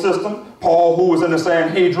legal system, Paul, who was in the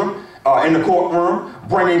Sanhedrin, in the courtroom,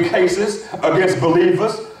 bringing cases against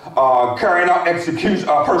believers, carrying out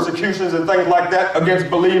persecutions and things like that against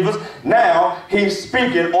believers. Now he's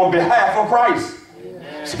speaking on behalf of Christ.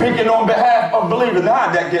 Speaking on behalf of believers. Now,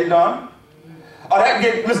 how'd that get done?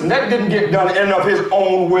 That didn't get done in and of his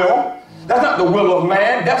own will. That's not the will of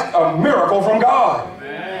man. That's a miracle from God.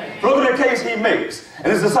 Look at the case he makes.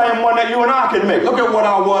 And it's the same one that you and I can make. Look at what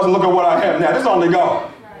I was and look at what I am now. This is only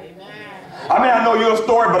God. I mean, I know your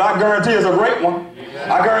story, but I guarantee it's a great one.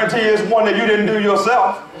 I guarantee it's one that you didn't do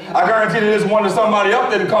yourself. I guarantee that it's one that somebody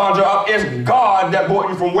else didn't conjure up. It's God that brought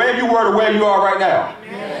you from where you were to where you are right now.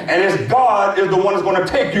 And it's God is the one that's going to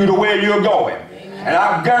take you to where you're going. And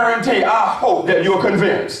I guarantee, I hope that you're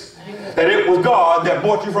convinced that it was God that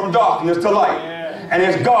brought you from darkness to light. And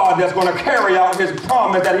it's God that's going to carry out his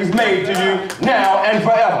promise that he's made to you now and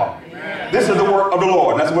forever. This is the work of the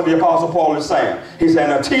Lord. That's what the Apostle Paul is saying. He's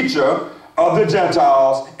saying a teacher of the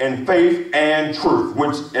Gentiles in faith and truth,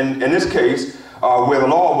 which in this case, where the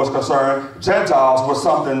law was concerned, Gentiles was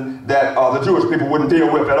something that the Jewish people wouldn't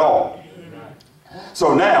deal with at all.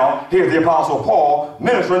 So now, here's the Apostle Paul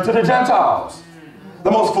ministering to the Gentiles.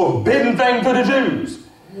 The most forbidden thing to the Jews.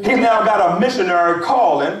 He's now got a missionary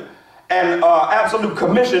calling and absolute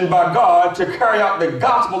commission by God to carry out the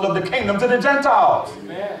gospel of the kingdom to the Gentiles.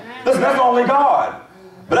 Listen, that's only God.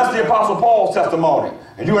 But that's the Apostle Paul's testimony.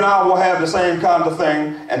 And you and I will have the same kind of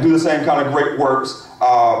thing and do the same kind of great works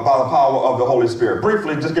by the power of the Holy Spirit.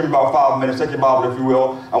 Briefly, just give me about 5 minutes. Take your Bible, if you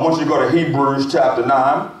will. I want you to go to Hebrews chapter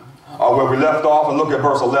 9, where we left off, and look at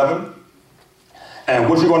verse 11. And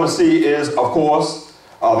what you're going to see is, of course,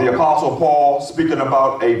 the Apostle Paul speaking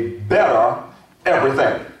about a better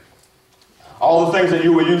everything. All the things that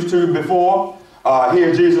you were used to before,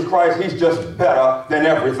 here Jesus Christ, he's just better than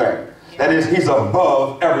everything. That is, he's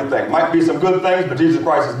above everything. Might be some good things, but Jesus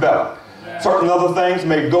Christ is better. Certain other things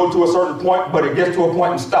may go to a certain point, but it gets to a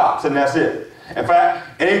point and stops, and that's it. In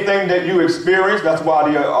fact, anything that you experience, that's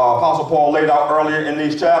why the Apostle Paul laid out earlier in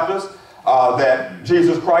these chapters, that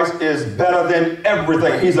Jesus Christ is better than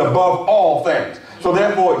everything. He's above all things. So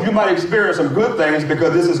therefore, you might experience some good things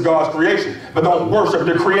because this is God's creation. But don't worship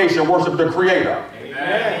the creation, worship the Creator.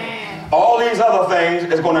 Amen. All these other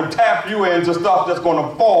things is going to tap you into stuff that's going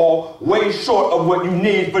to fall way short of what you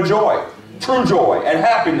need for joy. True joy and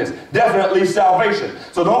happiness. Definitely salvation.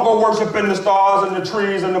 So don't go worshiping the stars and the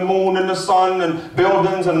trees and the moon and the sun and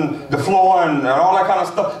buildings and the floor and all that kind of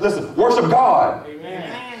stuff. Listen, worship God.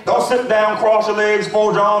 Amen. Don't sit down, cross your legs,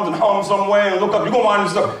 fold your arms, and hum somewhere and look up. You're going to wind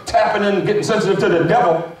yourself tapping and getting sensitive to the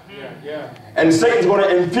devil. And Satan's going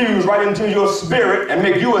to infuse right into your spirit and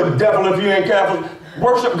make you a devil if you ain't careful.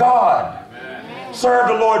 Worship God. Amen. Serve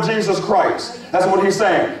the Lord Jesus Christ. That's what he's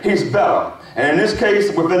saying. He's better. And in this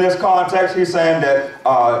case, within this context, he's saying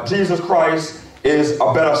that Jesus Christ is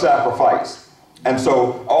a better sacrifice. And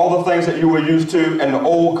so all the things that you were used to in the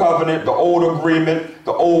old covenant, the old agreement,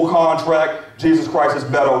 the old contract, Jesus Christ is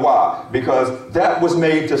better. Why? Because that was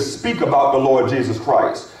made to speak about the Lord Jesus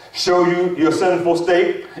Christ. Show you your sinful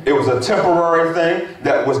state. It was a temporary thing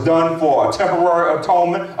that was done for a temporary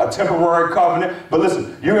atonement, a temporary covenant. But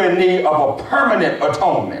listen, you're in need of a permanent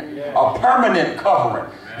atonement, a permanent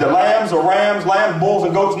covering. The lambs, bulls,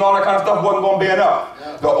 and goats, and all that kind of stuff wasn't going to be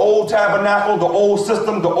enough. The old tabernacle, the old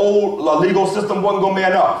system, the old legal system wasn't going to be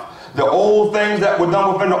enough. The old things that were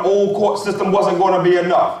done within the old court system wasn't going to be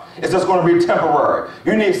enough. It's just going to be temporary.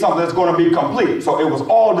 You need something that's going to be complete. So it was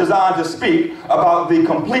all designed to speak about the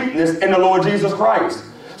completeness in the Lord Jesus Christ.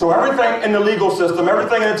 So everything in the legal system,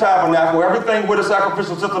 everything in the tabernacle, everything where the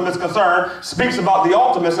sacrificial system is concerned speaks about the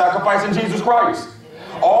ultimate sacrifice in Jesus Christ.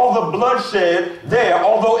 All the bloodshed there,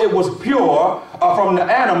 although it was pure from the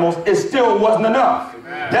animals, it still wasn't enough.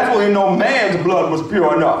 Definitely no man's blood was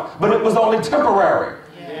pure enough, but it was only temporary.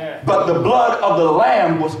 But the blood of the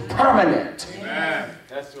Lamb was permanent. Amen.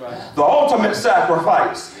 That's right. The ultimate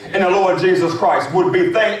sacrifice in the Lord Jesus Christ would be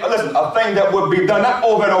a thing that would be done not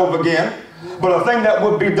over and over again, but a thing that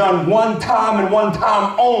would be done one time and one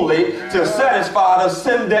time only to satisfy the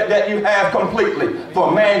sin that you have completely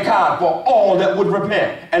for mankind, for all that would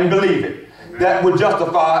repent and believe it. That would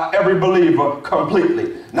justify every believer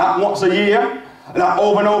completely. Not once a year, not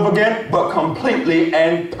over and over again, but completely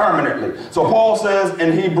and permanently. So Paul says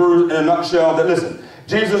in Hebrews in a nutshell that, listen,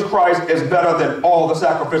 Jesus Christ is better than all the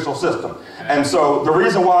sacrificial system. And so the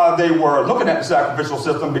reason why they were looking at the sacrificial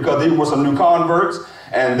system, because these were some new converts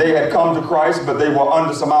and they had come to Christ, but they were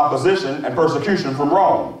under some opposition and persecution from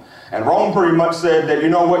Rome. And Rome pretty much said that, you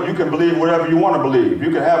know what, you can believe whatever you want to believe.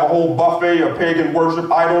 You can have a whole buffet of pagan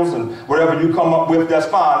worship, idols, and whatever you come up with, that's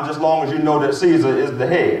fine, just long as you know that Caesar is the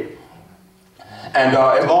head. And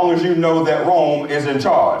as long as you know that Rome is in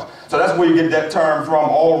charge. So that's where you get that term from,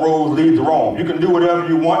 all roads lead to Rome. You can do whatever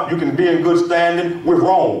you want. You can be in good standing with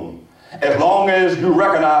Rome, as long as you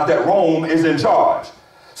recognize that Rome is in charge.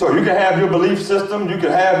 So you can have your belief system, you can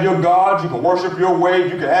have your gods, you can worship your way,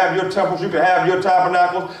 you can have your temples, you can have your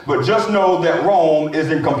tabernacles, but just know that Rome is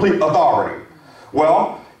in complete authority.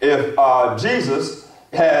 Well, if Jesus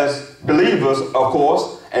has believers, of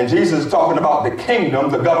course, and Jesus is talking about the kingdom,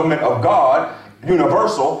 the government of God,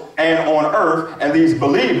 universal and on earth, and these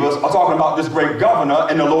believers are talking about this great governor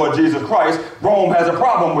in the Lord Jesus Christ, Rome has a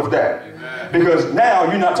problem with that. Amen. Because now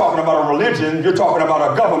you're not talking about a religion, you're talking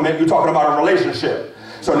about a government, you're talking about a relationship.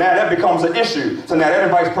 So now that becomes an issue. So now that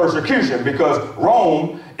invites persecution, because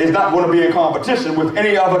Rome is not going to be in competition with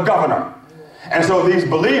any other governor. And so these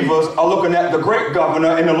believers are looking at the great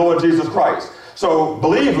governor in the Lord Jesus Christ. So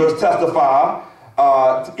believers testify,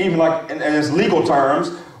 even like in its legal terms,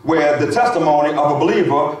 where the testimony of a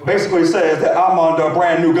believer basically says that I'm under a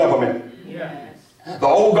brand new government. Yes. The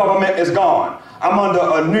old government is gone. I'm under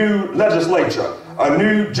a new legislature, a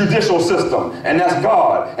new judicial system, and that's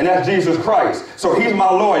God, and that's Jesus Christ. So he's my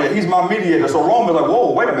lawyer, he's my mediator. So Rome is like,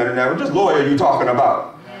 whoa, wait a minute now, which lawyer are you talking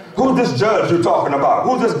about? Who's this judge you talking about?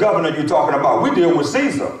 Who's this governor you talking about? We deal with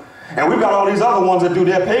Caesar. And we've got all these other ones that do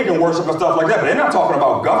their pagan worship and stuff like that, but they're not talking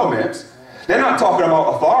about governments. They're not talking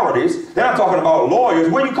about authorities. They're not talking about lawyers.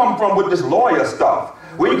 Where you come from with this lawyer stuff?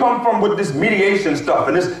 Where you come from with this mediation stuff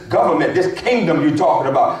and this government, this kingdom you're talking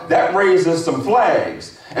about? That raises some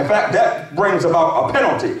flags. In fact, that brings about a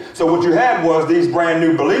penalty. So what you had was these brand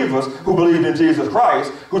new believers who believed in Jesus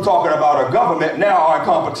Christ, who talking about a government now are in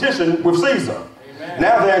competition with Caesar.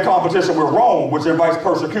 Now they're in competition with Rome, which invites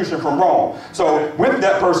persecution from Rome. So with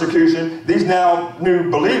that persecution, these now new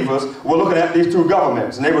believers were looking at these two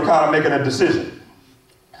governments, and they were kind of making a decision.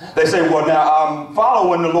 They say, well, now I'm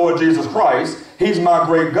following the Lord Jesus Christ. He's my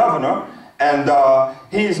great governor, and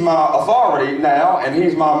he's my authority now, and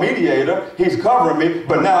he's my mediator. He's covering me,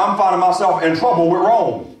 but now I'm finding myself in trouble with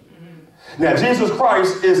Rome. Now, Jesus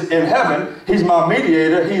Christ is in heaven. He's my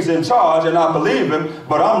mediator. He's in charge, and I believe him,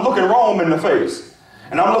 but I'm looking Rome in the face.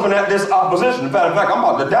 And I'm looking at this opposition. In fact, I'm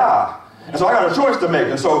about to die. And so I got a choice to make.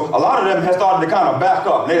 And so a lot of them have started to kind of back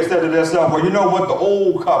up. And they said to themselves, well, you know what? The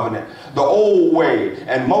old covenant, the old way,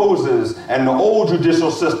 and Moses, and the old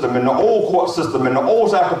judicial system, and the old court system, and the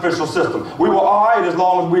old sacrificial system, we were all right as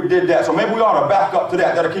long as we did that. So maybe we ought to back up to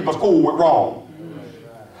that. That'll keep us cool with Rome.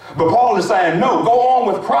 But Paul is saying, no, go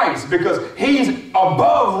on with Christ, because he's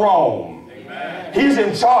above Rome. He's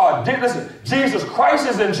in charge. Listen, Jesus Christ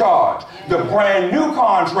is in charge. The brand new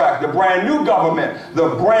contract, the brand new government, the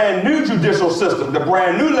brand new judicial system, the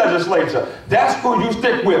brand new legislature, that's who you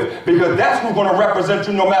stick with, because that's who's going to represent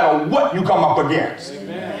you no matter what you come up against.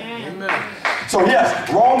 Amen. So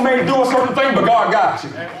yes, Rome may do a certain thing, but God got you.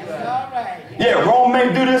 Yeah, Rome may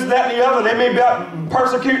do this, that, and the other. They may be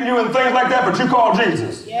persecuting you and things like that, but you call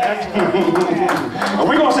Jesus. And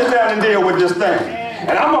we're going to sit down and deal with this thing.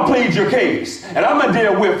 And I'm going to plead your case. And I'm going to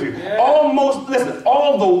deal with you. Almost, listen,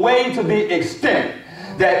 all the way to the extent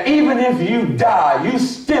that even if you die, you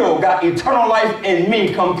still got eternal life in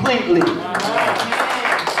me completely.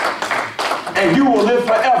 And you will live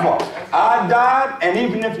forever. I died, and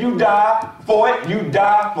even if you die for it, you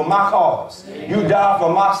die for my cause. You die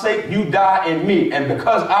for my sake, you die in me. And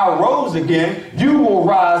because I rose again, you will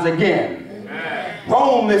rise again.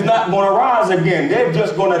 Rome is not going to rise again. They're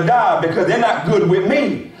just going to die because they're not good with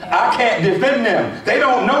me. I can't defend them. They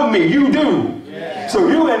don't know me. You do. So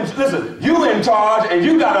you in charge, and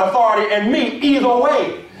you got authority in me either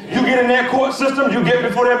way. You get in their court system, you get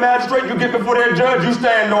before their magistrate, you get before their judge, you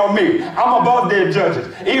stand on me. I'm above their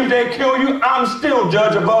judges. Even if they kill you, I'm still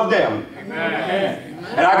judge above them. Amen.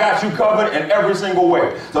 And I got you covered in every single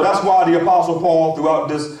way. So that's why the Apostle Paul, throughout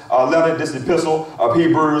this letter, this epistle of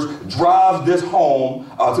Hebrews, drives this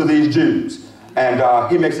home to these Jews.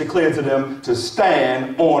 And he makes it clear to them to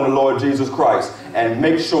stand on the Lord Jesus Christ and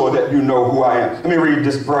make sure that you know who I am. Let me read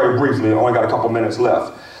this very briefly. I only got a couple minutes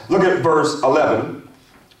left. Look at verse 11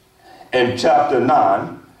 in chapter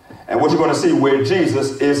 9. And what you're going to see, where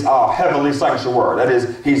Jesus is our heavenly sanctuary. That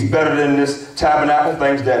is, he's better than this tabernacle,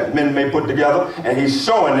 things that men may put together. And he's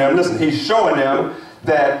showing them, listen, he's showing them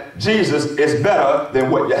that Jesus is better than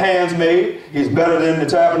what your hands made. He's better than the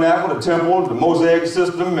tabernacle, the temple, the Mosaic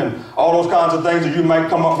system, and all those kinds of things that you might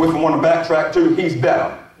come up with and want to backtrack to. He's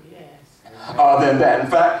better than that. In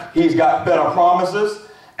fact, he's got better promises,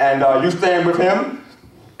 and you stand with him,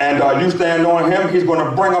 and you stand on him. He's going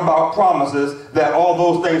to bring about promises that all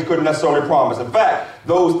those things couldn't necessarily promise. In fact,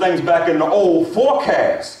 those things back in the old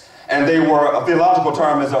forecast, and they were, a theological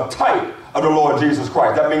term is a type of the Lord Jesus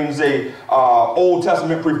Christ. That means a Old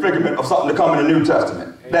Testament prefigurement of something to come in the New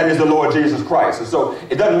Testament. That is the Lord Jesus Christ. And so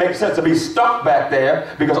it doesn't make sense to be stuck back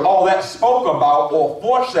there, because all that spoke about or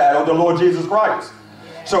foreshadowed the Lord Jesus Christ.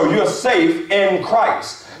 So you're safe in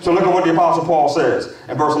Christ. So look at what the Apostle Paul says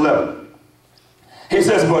in verse 11. He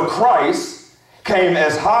says, but Christ came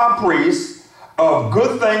as high priest of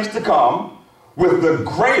good things to come, with the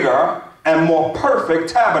greater and more perfect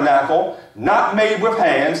tabernacle, not made with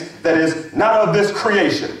hands, that is, not of this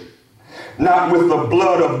creation, not with the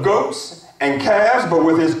blood of goats and calves, but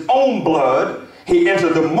with his own blood he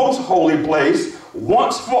entered the most holy place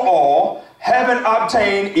once for all, having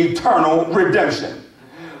obtained eternal redemption.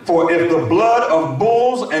 For if the blood of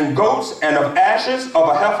bulls and goats and of ashes of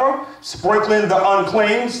a heifer, sprinkling the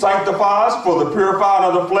unclean, sanctifies for the purifying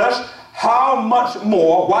of the flesh, how much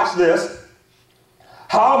more, watch this,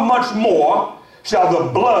 how much more shall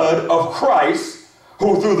the blood of Christ,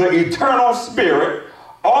 who through the eternal Spirit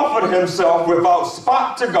offered himself without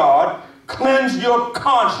spot to God, cleanse your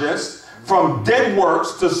conscience from dead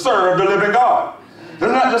works to serve the living God? This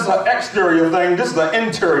is not just an exterior thing, this is an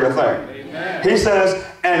interior thing. Amen. He says,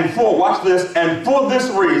 and for, watch this, and for this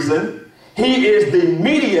reason, he is the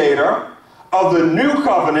mediator of the new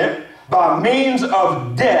covenant by means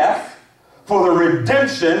of death, for the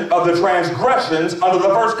redemption of the transgressions under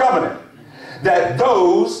the first covenant, that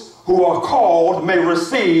those who are called may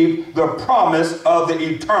receive the promise of the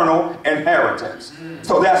eternal inheritance.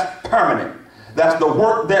 So that's permanent. That's the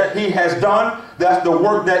work that he has done. That's the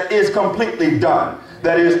work that is completely done.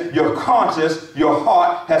 That is, your conscience, your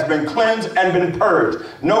heart has been cleansed and been purged.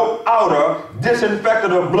 No outer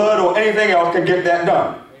disinfectant of blood or anything else can get that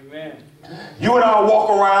done. Amen. You and I walk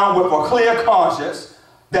around with a clear conscience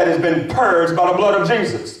that has been purged by the blood of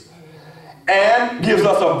Jesus, and gives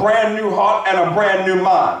us a brand new heart and a brand new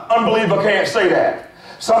mind. Unbeliever can't say that.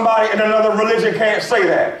 Somebody in another religion can't say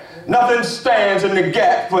that. Nothing stands in the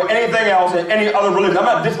gap for anything else in any other religion. I'm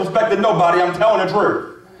not disrespecting nobody, I'm telling the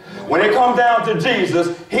truth. When it comes down to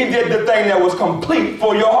Jesus, he did the thing that was complete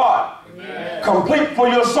for your heart. Amen. Complete for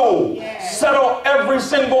your soul. Yes. Settle every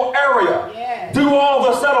single area. Yes. Do all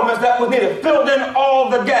the settlements that was needed. Filled in all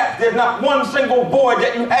the gaps. There's not one single void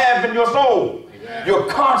that you have in your soul. Yes. Your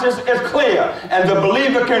conscience is clear, and the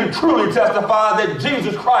believer can truly testify that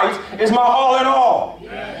Jesus Christ is my all in all.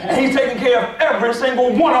 Yes. And he's taking care of every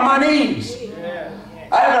single one of my needs.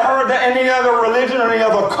 I haven't heard that any other religion or any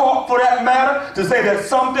other cult, for that matter, to say that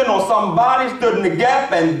something or somebody stood in the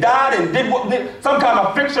gap and died and did some kind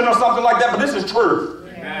of fiction or something like that, but this is truth.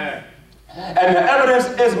 Amen. And the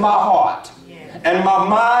evidence is my heart and my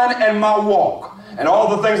mind and my walk and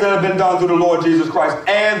all the things that have been done through the Lord Jesus Christ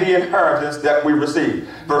and the inheritance that we receive.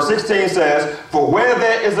 Verse 16 says, for where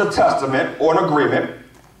there is a testament or an agreement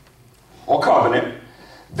or covenant,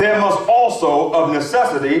 there must also of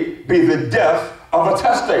necessity be the death of a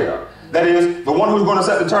testator. That is, the one who's going to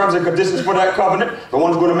set the terms and conditions for that covenant, the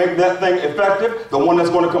one who's going to make that thing effective, the one that's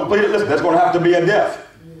going to complete it. Listen, there's going to have to be a death.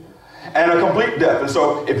 And a complete death. And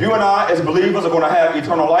so if you and I as believers are going to have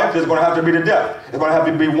eternal life, there's going to have to be the death. There's going to have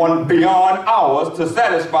to be one beyond ours to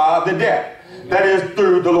satisfy the death. That is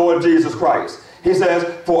through the Lord Jesus Christ. He says,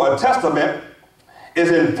 for a testament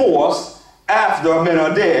is in force after men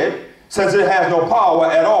are dead, since it has no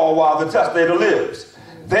power at all while the testator lives.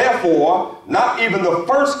 Therefore, not even the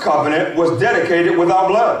first covenant was dedicated without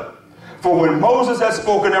blood. For when Moses had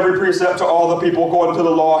spoken every precept to all the people according to the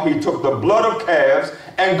law, he took the blood of calves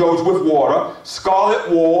and goats with water,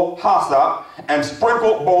 scarlet wool, hyssop, and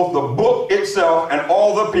sprinkled both the book itself and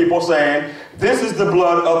all the people, saying, this is the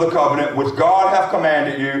blood of the covenant which God hath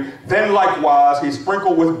commanded you. Then likewise he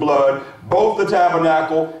sprinkled with blood both the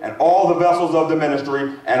tabernacle and all the vessels of the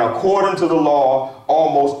ministry, and according to the law,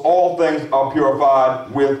 almost all things are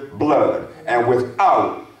purified with blood. And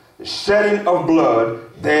without the shedding of blood,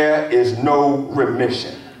 there is no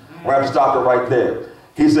remission. We'll have to stop it right there.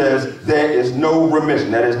 He says there is no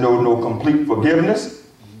remission. That is no complete forgiveness.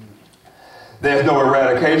 There's no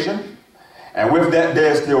eradication. And with that,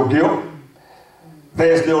 there's still guilt.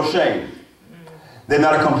 There's still shame. There's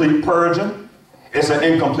not a complete purging. It's an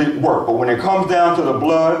incomplete work. But when it comes down to the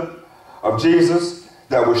blood of Jesus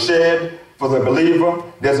that was shed for the believer,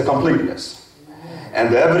 there's a completeness.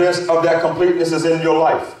 And the evidence of that completeness is in your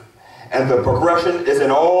life. And the progression is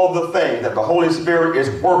in all the things that the Holy Spirit is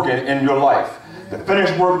working in your life. The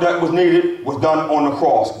finished work that was needed was done on the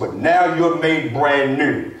cross, but now you're made brand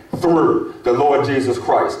new through the Lord Jesus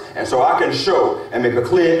Christ. And so I can show and make a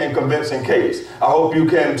clear and convincing case. I hope you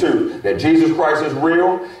can too, that Jesus Christ is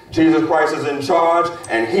real, Jesus Christ is in charge,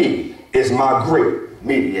 and he is my great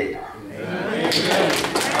mediator. Amen.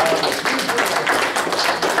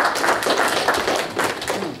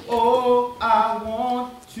 Oh, I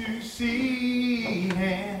want to see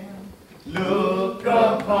him, look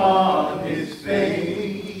upon his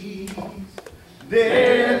face,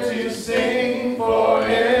 there to sing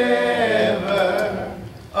forever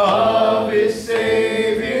of his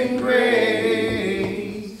saving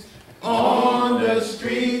grace. On the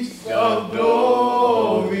streets of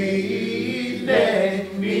glory,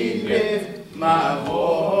 let me lift my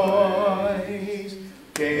voice.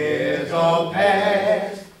 Cares all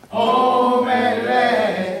past, home at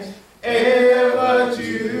last, ever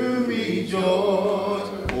to rejoice.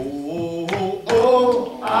 Oh, oh,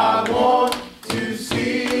 oh, I want to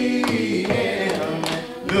see him,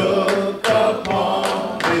 look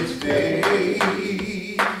upon his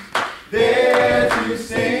face, there to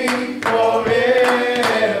sing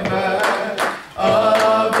forever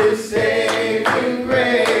of his saving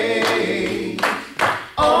grace.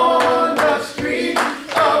 On the streets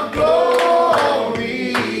of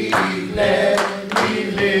glory, let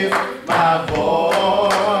me lift my voice.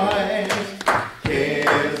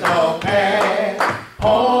 Cares all past,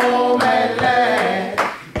 home at last,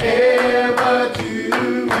 ever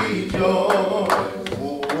to rejoice.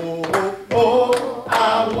 Oh, oh, oh,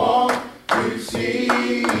 I want to see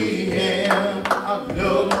him, I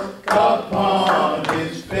look upon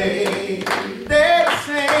his face. There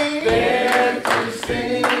to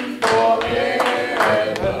sing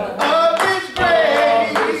forever of his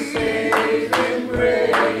grace.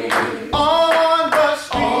 On the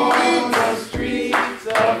streets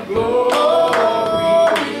of glory,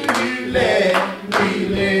 let me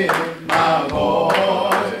lift my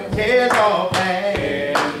voice. Cares all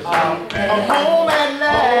past, I'm home at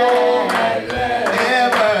last,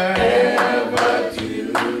 ever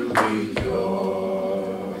to rejoice.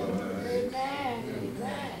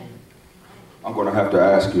 I'm going to have to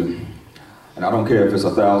ask you, and I don't care if it's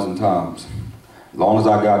 1,000 times, as long as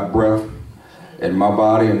I got breath in my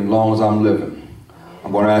body and as long as I'm living,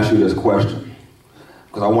 I'm going to ask you this question,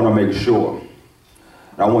 because I want to make sure,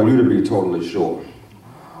 and I want you to be totally sure,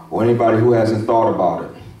 or anybody who hasn't thought about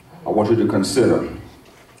it, I want you to consider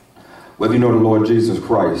whether you know the Lord Jesus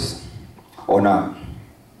Christ or not,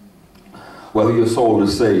 whether your soul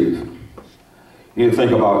is saved. You need to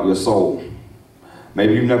think about your soul.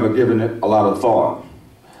 Maybe you've never given it a lot of thought.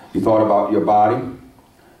 You thought about your body,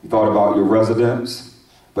 you thought about your residence,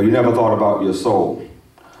 but you never thought about your soul.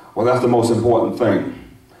 Well, that's the most important thing,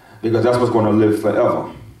 because that's what's going to live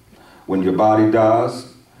forever. When your body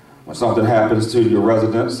dies, when something happens to your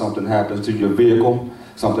residence, something happens to your vehicle,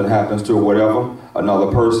 something happens to whatever,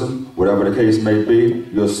 another person, whatever the case may be,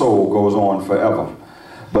 your soul goes on forever.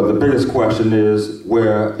 But the biggest question is,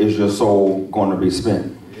 where is your soul going to be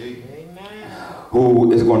spent?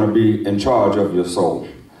 Who is going to be in charge of your soul?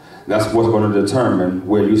 That's what's going to determine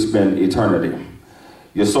where you spend eternity.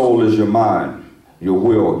 Your soul is your mind, your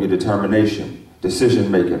will, your determination,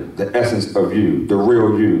 decision making, the essence of you, the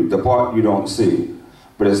real you, the part you don't see,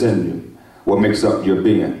 but it's in you, what makes up your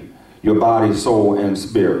being, your body, soul, and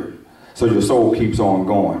spirit. So your soul keeps on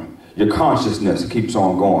going. Your consciousness keeps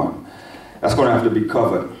on going. That's going to have to be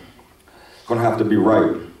covered. It's going to have to be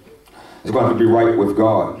right. It's going to have to be right with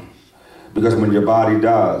God. Because when your body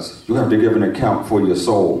dies, you have to give an account for your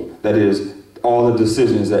soul. That is, all the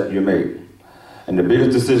decisions that you make. And the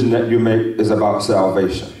biggest decision that you make is about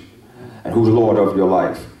salvation and who's Lord of your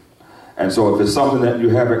life. And so if it's something that you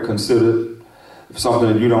haven't considered, if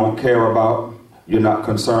something that you don't care about, you're not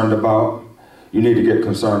concerned about, you need to get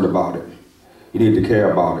concerned about it. You need to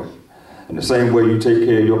care about it. In the same way you take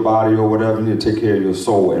care of your body or whatever, you need to take care of your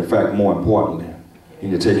soul. In fact, more importantly, you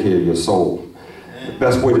need to take care of your soul. The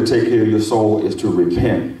best way to take care of your soul is to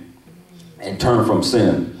repent and turn from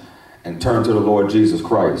sin and turn to the Lord Jesus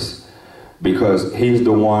Christ, because he's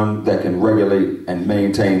the one that can regulate and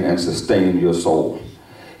maintain and sustain your soul.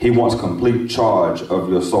 He wants complete charge of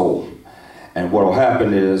your soul. And what will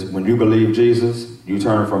happen is, when you believe Jesus, you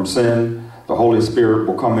turn from sin, the Holy Spirit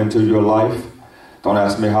will come into your life. Don't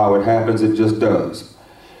ask me how it happens, it just does.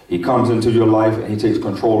 He comes into your life and he takes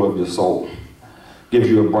control of your soul. Gives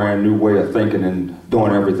you a brand new way of thinking and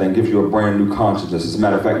doing everything. Gives you a brand new consciousness. As a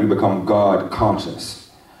matter of fact, you become God conscious.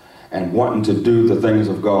 and wanting to do the things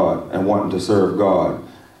of God and wanting to serve God.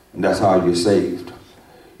 And that's how you're saved.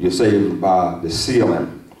 You're saved by the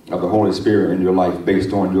sealing of the Holy Spirit in your life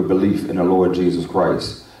based on your belief in the Lord Jesus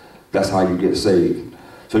Christ. That's how you get saved.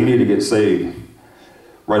 So you need to get saved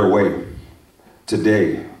right away,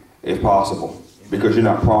 today, if possible, because you're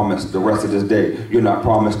not promised the rest of this day. You're not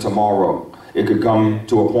promised tomorrow. It could come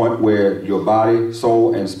to a point where your body,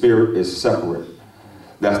 soul, and spirit is separate.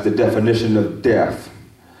 That's the definition of death,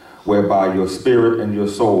 whereby your spirit and your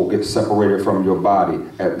soul get separated from your body.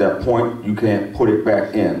 At that point, you can't put it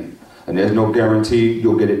back in. And there's no guarantee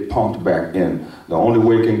you'll get it pumped back in. The only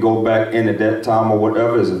way it can go back in at that time or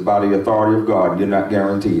whatever is by the authority of God. You're not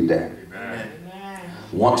guaranteed that. Amen.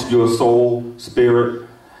 Once your soul, spirit,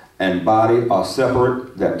 and body are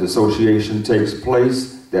separate, that dissociation takes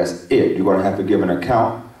place, that's it. You're going to have to give an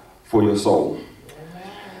account for your soul.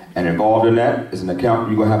 And involved in that is an account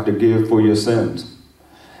you're going to have to give for your sins.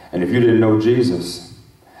 And if you didn't know Jesus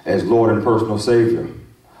as Lord and personal Savior,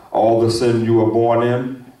 all the sin you were born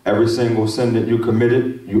in, every single sin that you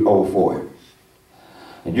committed, you owe for it.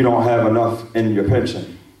 And you don't have enough in your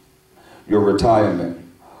pension, your retirement,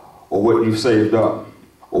 or what you've saved up,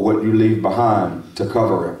 or what you leave behind to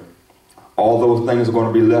cover it. All those things are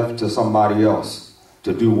going to be left to somebody else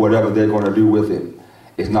to do whatever they're going to do with it.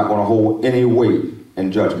 It's not going to hold any weight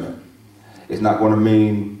in judgment. It's not going to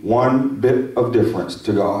mean one bit of difference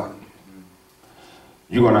to God.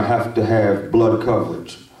 You're going to have blood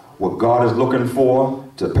coverage. What God is looking for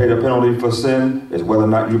to pay the penalty for sin is whether or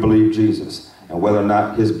not you believe Jesus and whether or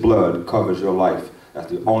not his blood covers your life.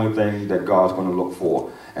 That's the only thing that God's going to look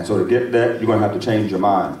for. And so to get that, you're going to have to change your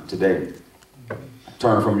mind today.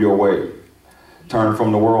 Turn from your way. Turn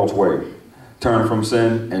from the world's way. Turn from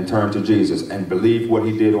sin and turn to Jesus and believe what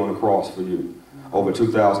he did on the cross for you. Over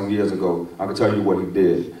 2,000 years ago, I can tell you what he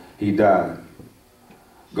did. He died.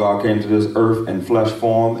 God came to this earth in flesh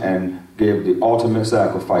form and gave the ultimate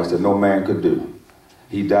sacrifice that no man could do.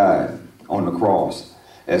 He died on the cross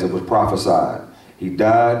as it was prophesied. He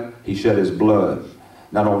died, he shed his blood.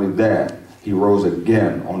 Not only that, he rose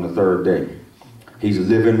again on the third day. He's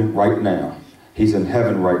living right now. He's in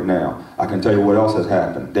heaven right now. I can tell you what else has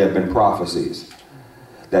happened. There have been prophecies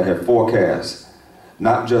that have forecast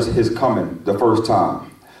not just his coming the first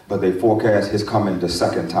time, but they forecast his coming the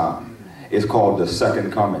second time. It's called the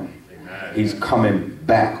second coming. Amen. He's coming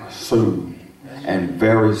back soon, and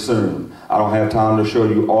very soon. I don't have time to show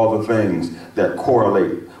you all the things that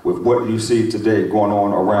correlate with what you see today going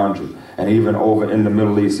on around you. And even over in the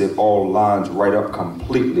Middle East, it all lines right up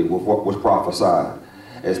completely with what was prophesied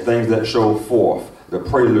as things that show forth the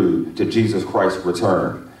prelude to Jesus Christ's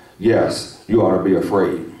return. Yes, you ought to be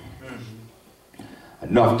afraid.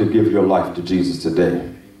 Enough to give your life to Jesus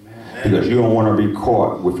today, because you don't want to be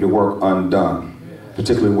caught with your work undone,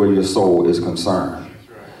 particularly where your soul is concerned,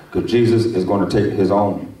 because Jesus is going to take his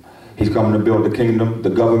own. He's coming to build the kingdom, the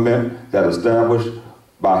government that established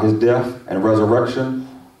by his death and resurrection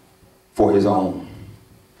for his own.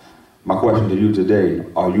 My question to you today,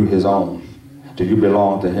 are you his own? Do you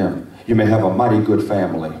belong to him? You may have a mighty good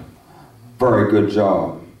family, very good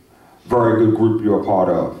job, very good group you're a part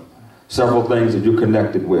of, several things that you're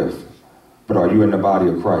connected with, but are you in the body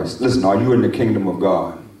of Christ? Listen, are you in the kingdom of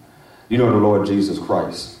God? You know the Lord Jesus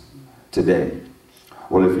Christ today.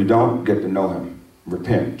 Well, if you don't, get to know him.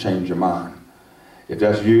 Repent, change your mind. If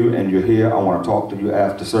that's you and you're here, I want to talk to you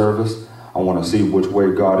after service. I want to see which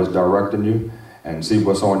way God is directing you and see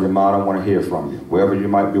what's on your mind. I want to hear from you. Wherever you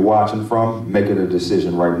might be watching from, make it a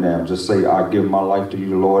decision right now. Just say, I give my life to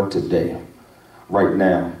you, Lord, today. Right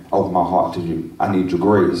now, open my heart to you. I need your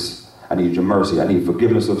grace. I need your mercy. I need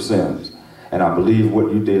forgiveness of sins. And I believe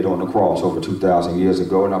what you did on the cross over 2,000 years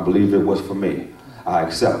ago, and I believe it was for me. I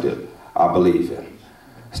accept it. I believe it.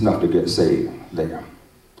 It's enough to get saved there.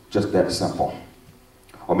 Just that simple.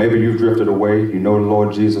 Or maybe you've drifted away. You know the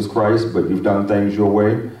Lord Jesus Christ, but you've done things your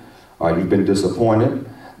way. You've been disappointed.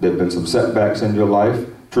 There have been some setbacks in your life.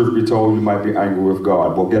 Truth be told, you might be angry with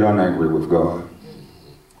God. Well, get unangry with God.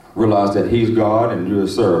 Realize that he's God and you're a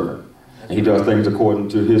servant. And he does things according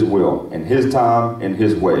to his will, in his time, in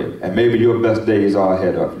his way. And maybe your best days are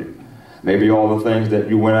ahead of you. Maybe all the things that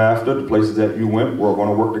you went after, the places that you went, were going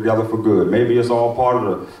to work together for good. Maybe it's all part of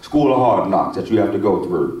the school of hard knocks that you have to go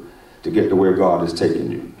through to get to where God is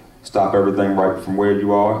taking you. Stop everything right from where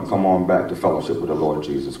you are and come on back to fellowship with the Lord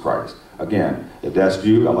Jesus Christ. Again, if that's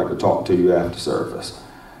you, I'd like to talk to you after service.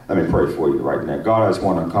 Let me pray for you right now. God, I just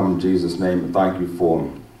want to come in Jesus' name and thank you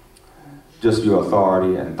for just your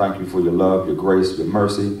authority, and thank you for your love, your grace, your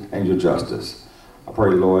mercy, and your justice. I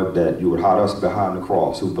pray, Lord, that you would hide us behind the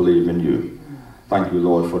cross who believe in you. Thank you,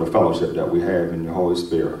 Lord, for the fellowship that we have in your Holy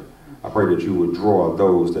Spirit. I pray that you would draw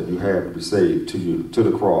those that you have to be saved to you, to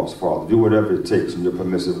the cross, Father. Do whatever it takes in your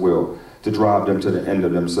permissive will to drive them to the end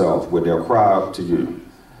of themselves, where they'll cry out to you.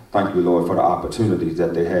 Thank you, Lord, for the opportunities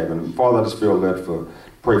that they have. And Father, I just feel led for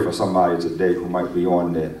pray for somebody today who might be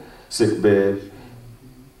on their sick bed,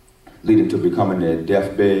 leading to becoming their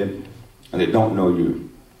deathbed, and they don't know you.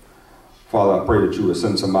 Father, I pray that you would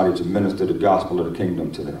send somebody to minister the gospel of the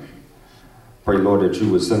kingdom to them. Pray, Lord, that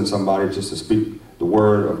you would send somebody just to speak the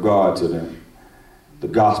word of God to them, the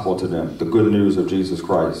gospel to them, the good news of Jesus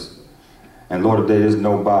Christ. And Lord, if there is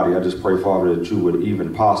nobody, I just pray, Father, that you would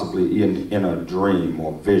even possibly in a dream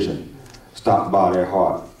or vision stop by their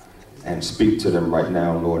heart and speak to them right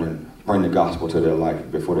now, Lord, and bring the gospel to their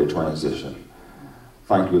life before they transition.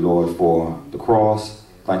 Thank you, Lord, for the cross.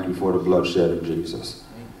 Thank you for the bloodshed of Jesus.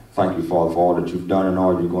 Thank you, Father, for all that you've done and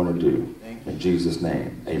all you're going to do. In Jesus'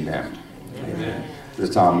 name, amen. Amen. This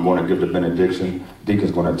time I'm going to give the benediction.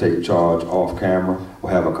 Deacon's going to take charge off camera.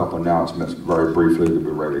 We'll have a couple announcements very briefly to be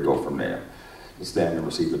ready to go from there. Let's stand and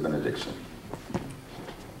receive the benediction.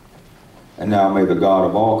 And now may the God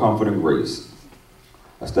of all comfort and grace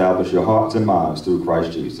establish your hearts and minds through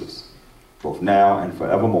Christ Jesus, both now and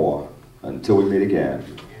forevermore, until we meet again.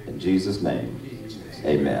 In Jesus' name,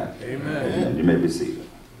 amen. Amen. Amen. You may be seated.